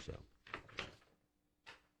 So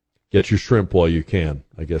get your shrimp while you can,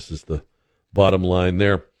 I guess is the bottom line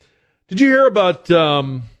there. Did you hear about,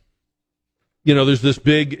 there's this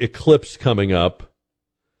big eclipse coming up.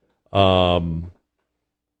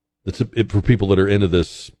 It's for people that are into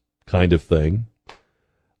this kind of thing.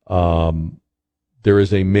 There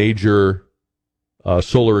is a major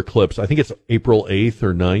solar eclipse. I think it's April 8th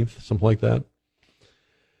or 9th, something like that.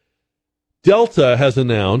 Delta has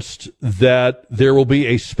announced that there will be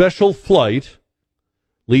a special flight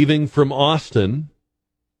leaving from Austin,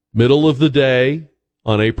 middle of the day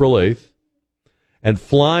on April 8th, and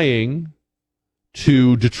flying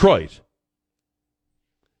to Detroit,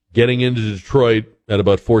 getting into Detroit at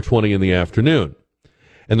about 4:20 in the afternoon.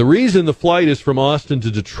 And the reason the flight is from Austin to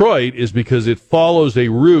Detroit is because it follows a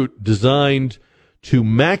route designed to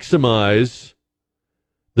maximize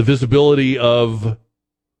the visibility of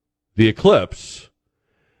the eclipse.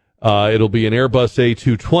 It'll be an Airbus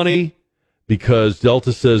A220 because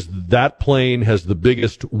Delta says that plane has the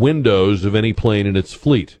biggest windows of any plane in its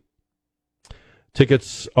fleet.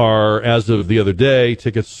 Tickets are, as of the other day,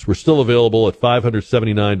 tickets were still available at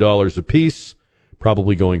 $579 a piece,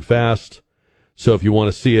 probably going fast. So if you want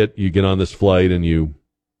to see it, you get on this flight and you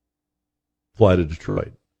fly to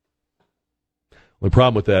Detroit. The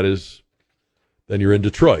problem with that is then you're in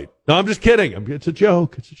Detroit. No, I'm just kidding. It's a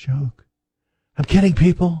joke. It's a joke. I'm kidding,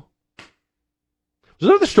 people. There's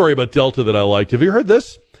another story about Delta that I liked. Have you heard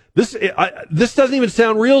this? This doesn't even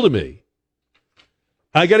sound real to me.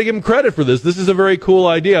 I got to give them credit for this. This is a very cool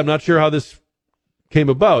idea. I'm not sure how this came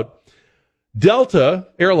about. Delta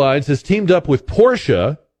Airlines has teamed up with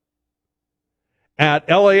Porsche at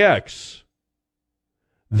LAX.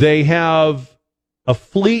 They have a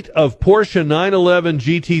fleet of Porsche 911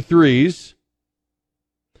 GT3s,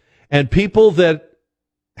 and people that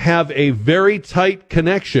have a very tight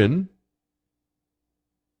connection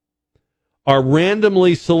are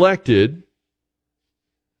randomly selected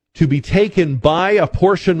to be taken by a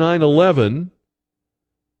Porsche 911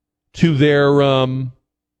 to their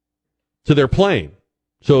plane.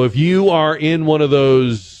 So if you are in one of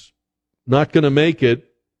those not going to make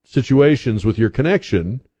it situations with your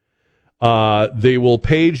connection, they will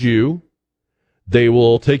page you. They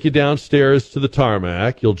will take you downstairs to the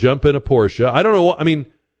tarmac. You'll jump in a Porsche. I don't know. I mean,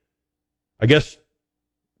 I guess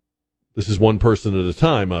This is one person at a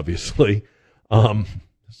time, obviously.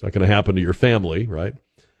 It's not going to happen to your family, right?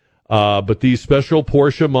 But these special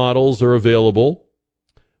Porsche models are available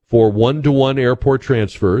for one-to-one airport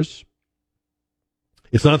transfers.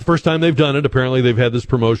 It's not the first time they've done it. Apparently, they've had this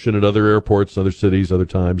promotion at other airports, other cities, other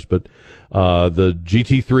times. But the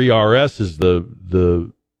GT3 RS is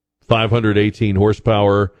the 518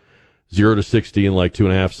 horsepower, 0 to 60 in like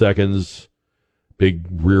 2.5 seconds. Big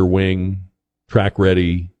rear wing, track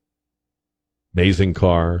ready, amazing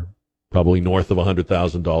car. Probably north of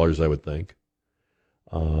 $100,000, I would think.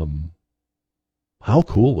 How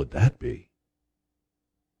cool would that be?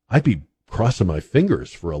 I'd be crossing my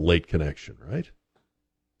fingers for a late connection, right?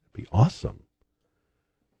 It'd be awesome.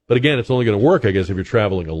 But again, it's only going to work, I guess, if you're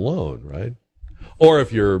traveling alone, right? Or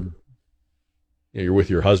if you're with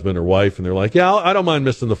your husband or wife, and they're like, "Yeah, I don't mind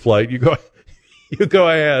missing the flight. You go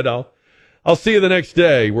ahead. I'll see you the next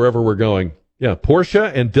day wherever we're going." Yeah,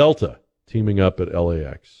 Porsche and Delta teaming up at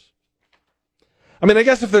LAX. I mean, I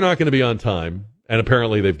guess if they're not going to be on time, and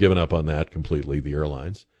apparently they've given up on that completely, the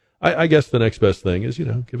airlines, I guess the next best thing is,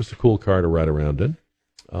 give us a cool car to ride around in.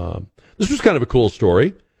 This was kind of a cool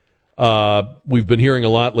story. We've been hearing a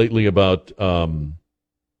lot lately about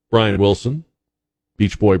Brian Wilson,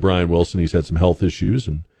 Beach Boy Brian Wilson. He's had some health issues,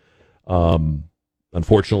 and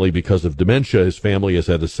unfortunately, because of dementia, his family has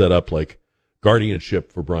had to set up like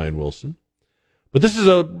guardianship for Brian Wilson. But this is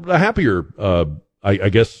a happier, I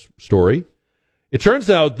guess, story. It turns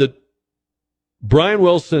out that Brian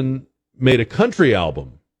Wilson made a country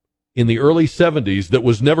album in the early 70s that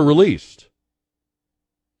was never released.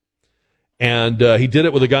 And he did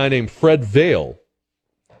it with a guy named Fred Vale,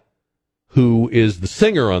 who is the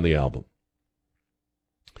singer on the album.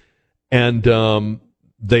 And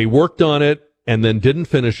they worked on it and then didn't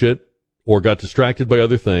finish it or got distracted by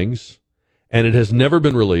other things. And it has never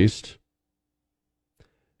been released.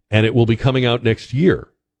 And it will be coming out next year.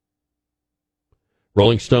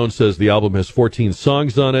 Rolling Stone says the album has 14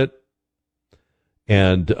 songs on it,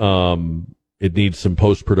 and it needs some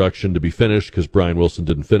post-production to be finished because Brian Wilson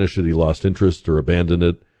didn't finish it. He lost interest or abandoned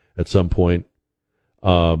it at some point.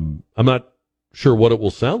 I'm not sure what it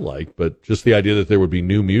will sound like, but just the idea that there would be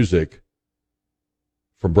new music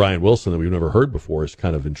from Brian Wilson that we've never heard before is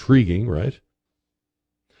kind of intriguing, right?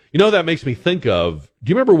 That makes me think of,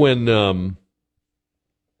 do you remember when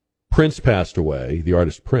Prince passed away, the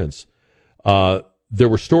artist Prince? There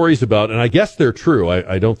were stories about, and I guess they're true,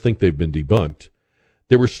 I don't think they've been debunked.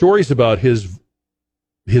 There were stories about his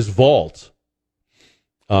vault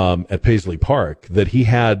at Paisley Park that he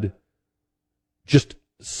had just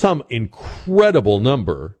some incredible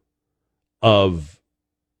number of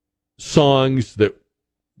songs that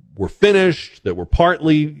were finished, that were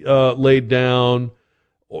partly laid down,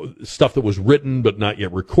 stuff that was written but not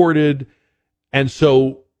yet recorded. And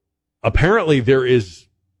so apparently there is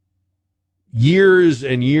years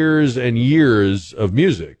and years and years of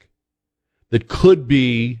music that could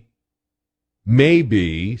be,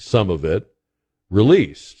 maybe some of it,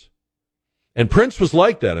 released. And Prince was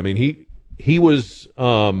like that. I mean, he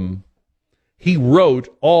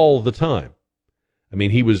wrote all the time. I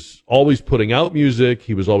mean, he was always putting out music.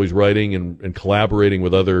 He was always writing and collaborating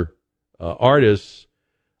with other artists.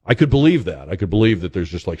 I could believe that. I could believe that there's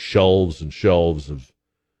just like shelves and shelves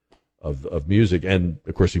of music. And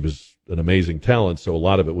of course, he was an amazing talent, so a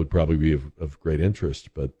lot of it would probably be of great interest.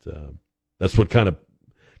 But that's what kind of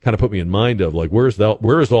put me in mind of like, where is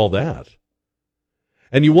all that?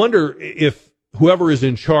 And you wonder if whoever is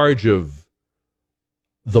in charge of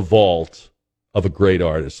the vault of a great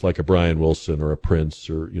artist, like a Brian Wilson or a Prince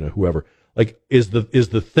or whoever, like is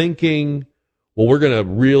the thinking, well, we're going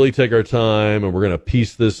to really take our time and we're going to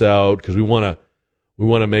piece this out because we want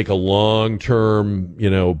to make a long-term,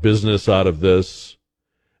 business out of this,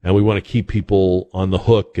 and we want to keep people on the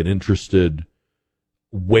hook and interested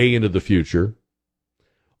way into the future?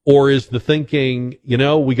 Or is the thinking,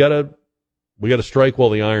 we got to strike while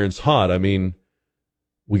the iron's hot? I mean,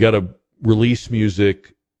 we got to release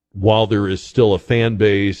music while there is still a fan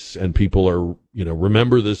base and people are,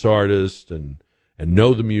 remember this artist and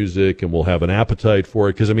know the music and will have an appetite for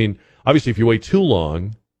it. Because, I mean, obviously, if you wait too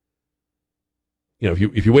long, if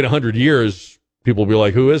you wait 100 years, people will be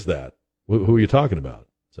like, who is that? Who are you talking about?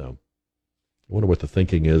 So I wonder what the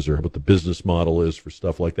thinking is or what the business model is for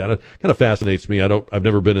stuff like that. It kind of fascinates me. I've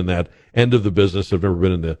never been in that end of the business. I've never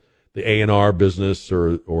been in the A&R business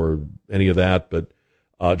or any of that, but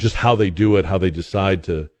just how they do it, how they decide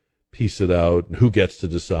to piece it out, and who gets to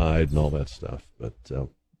decide and all that stuff. But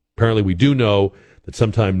apparently we do know that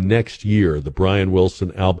sometime next year, the Brian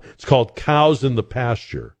Wilson album, it's called Cows in the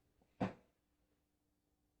Pasture,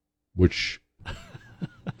 which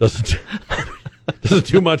Doesn't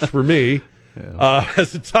do much for me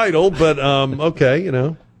as a title, but okay,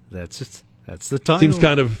 That's it. That's the title. Seems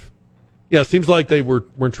kind of, seems like they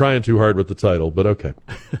weren't trying too hard with the title, but okay.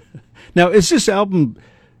 Now, is this album,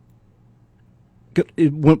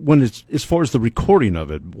 when it's, as far as the recording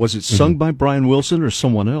of it, was it sung by Brian Wilson or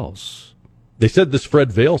someone else? They said this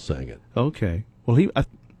Fred Vail sang it. Okay. Well, he's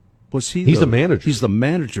the manager. He's the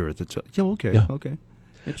manager at the time. Yeah, okay. Yeah. Okay.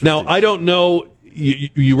 Now, I don't know,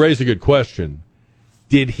 you raise a good question.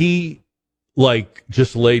 Did he,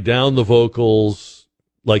 just lay down the vocals?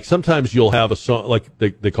 Like, sometimes you'll have a song, like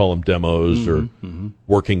they call them demos or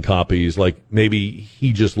working copies. Like, maybe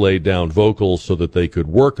he just laid down vocals so that they could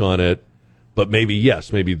work on it. But maybe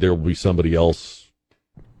there will be somebody else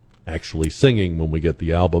actually singing when we get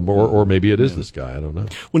the album. Or maybe it is this guy. I don't know.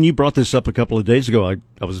 When you brought this up a couple of days ago,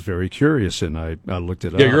 I was very curious, and I looked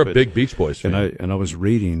it up. Yeah, you're a big Beach Boys fan. And I was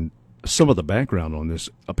reading some of the background on this.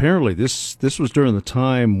 Apparently, this was during the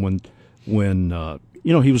time when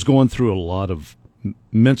he was going through a lot of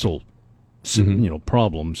mental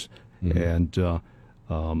problems, and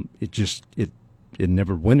it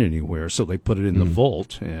never went anywhere. So they put it in the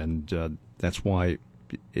vault, and that's why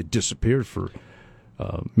it disappeared for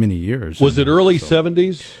many years. Was it early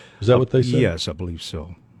 70s? Is that what they said? Yes, I believe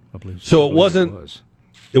so. So it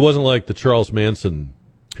wasn't like the Charles Manson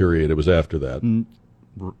period. It was after that.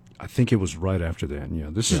 I think it was right after that. Yeah,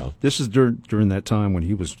 this is during that time when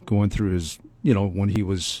he was going through his, when he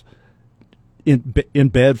was in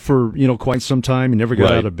bed for quite some time. He never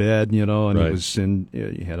got out of bed, and he was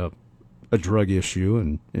he had a drug issue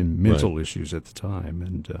and mental issues at the time,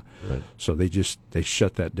 and so they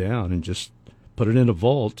shut that down and just put it in a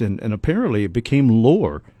vault, and apparently it became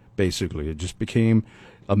lore. Basically, it just became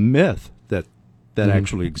a myth that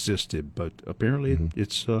actually existed, but apparently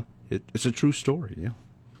it's a true story. Yeah.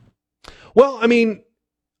 Well, I mean,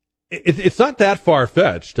 it's not that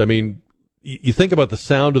far-fetched. I mean, you think about the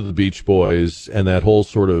sound of the Beach Boys and that whole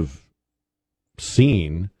sort of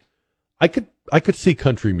scene. I could see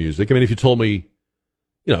country music. I mean, if you told me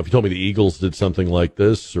the Eagles did something like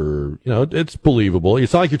this, or it's believable.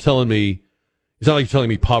 It's not like you're telling me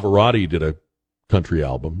Pavarotti did a country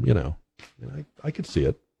album. I could see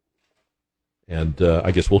it, and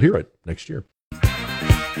I guess we'll hear it next year.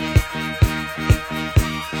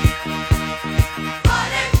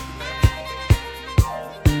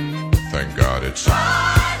 Thank God it's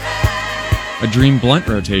a Dream Blunt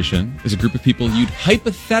Rotation is a group of people you'd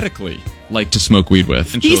hypothetically like to smoke weed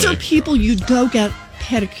with. These are people you'd go get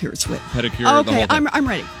pedicures with. Pedicure. Okay, I'm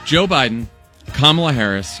ready. Joe Biden, Kamala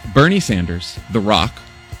Harris, Bernie Sanders, The Rock,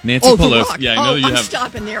 Nancy Pelosi. The Rock. Yeah, I know that you I'm have.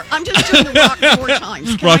 stopping there. I'm just doing The Rock 4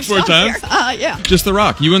 times. Can Rock I 4 stop times? there? Yeah. Just The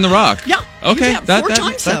Rock. You and The Rock. Yeah. Okay, Yeah, 4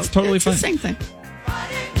 times. that's totally it's fine. The same thing.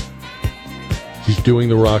 He's doing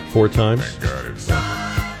The Rock 4 times.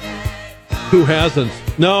 Who hasn't?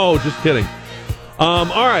 No, just kidding. All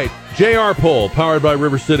right, JR poll, powered by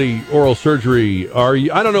River City Oral Surgery. Are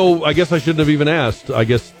you? I don't know. I guess I shouldn't have even asked. I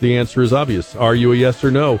guess the answer is obvious. Are you a yes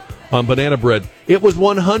or no on banana bread? It was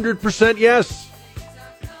 100% yes.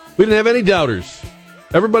 We didn't have any doubters.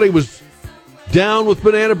 Everybody was down with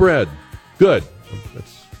banana bread. Good.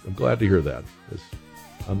 I'm glad to hear that.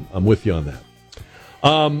 I'm with you on that.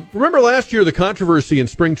 Remember last year the controversy in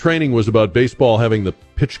spring training was about baseball having the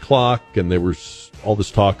pitch clock, and there was all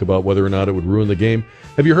this talk about whether or not it would ruin the game.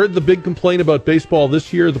 Have you heard the big complaint about baseball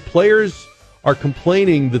this year? The players are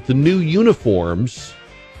complaining that the new uniforms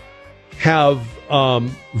have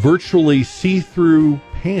virtually see-through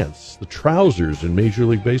pants. The trousers in Major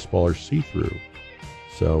League Baseball are see-through.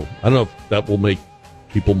 So I don't know if that will make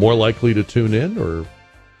people more likely to tune in or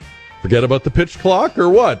forget about the pitch clock or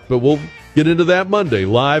what, but we'll get into that Monday,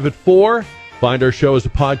 live at 4. Find our show as a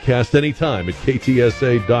podcast anytime at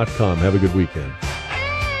ktsa.com. Have a good weekend.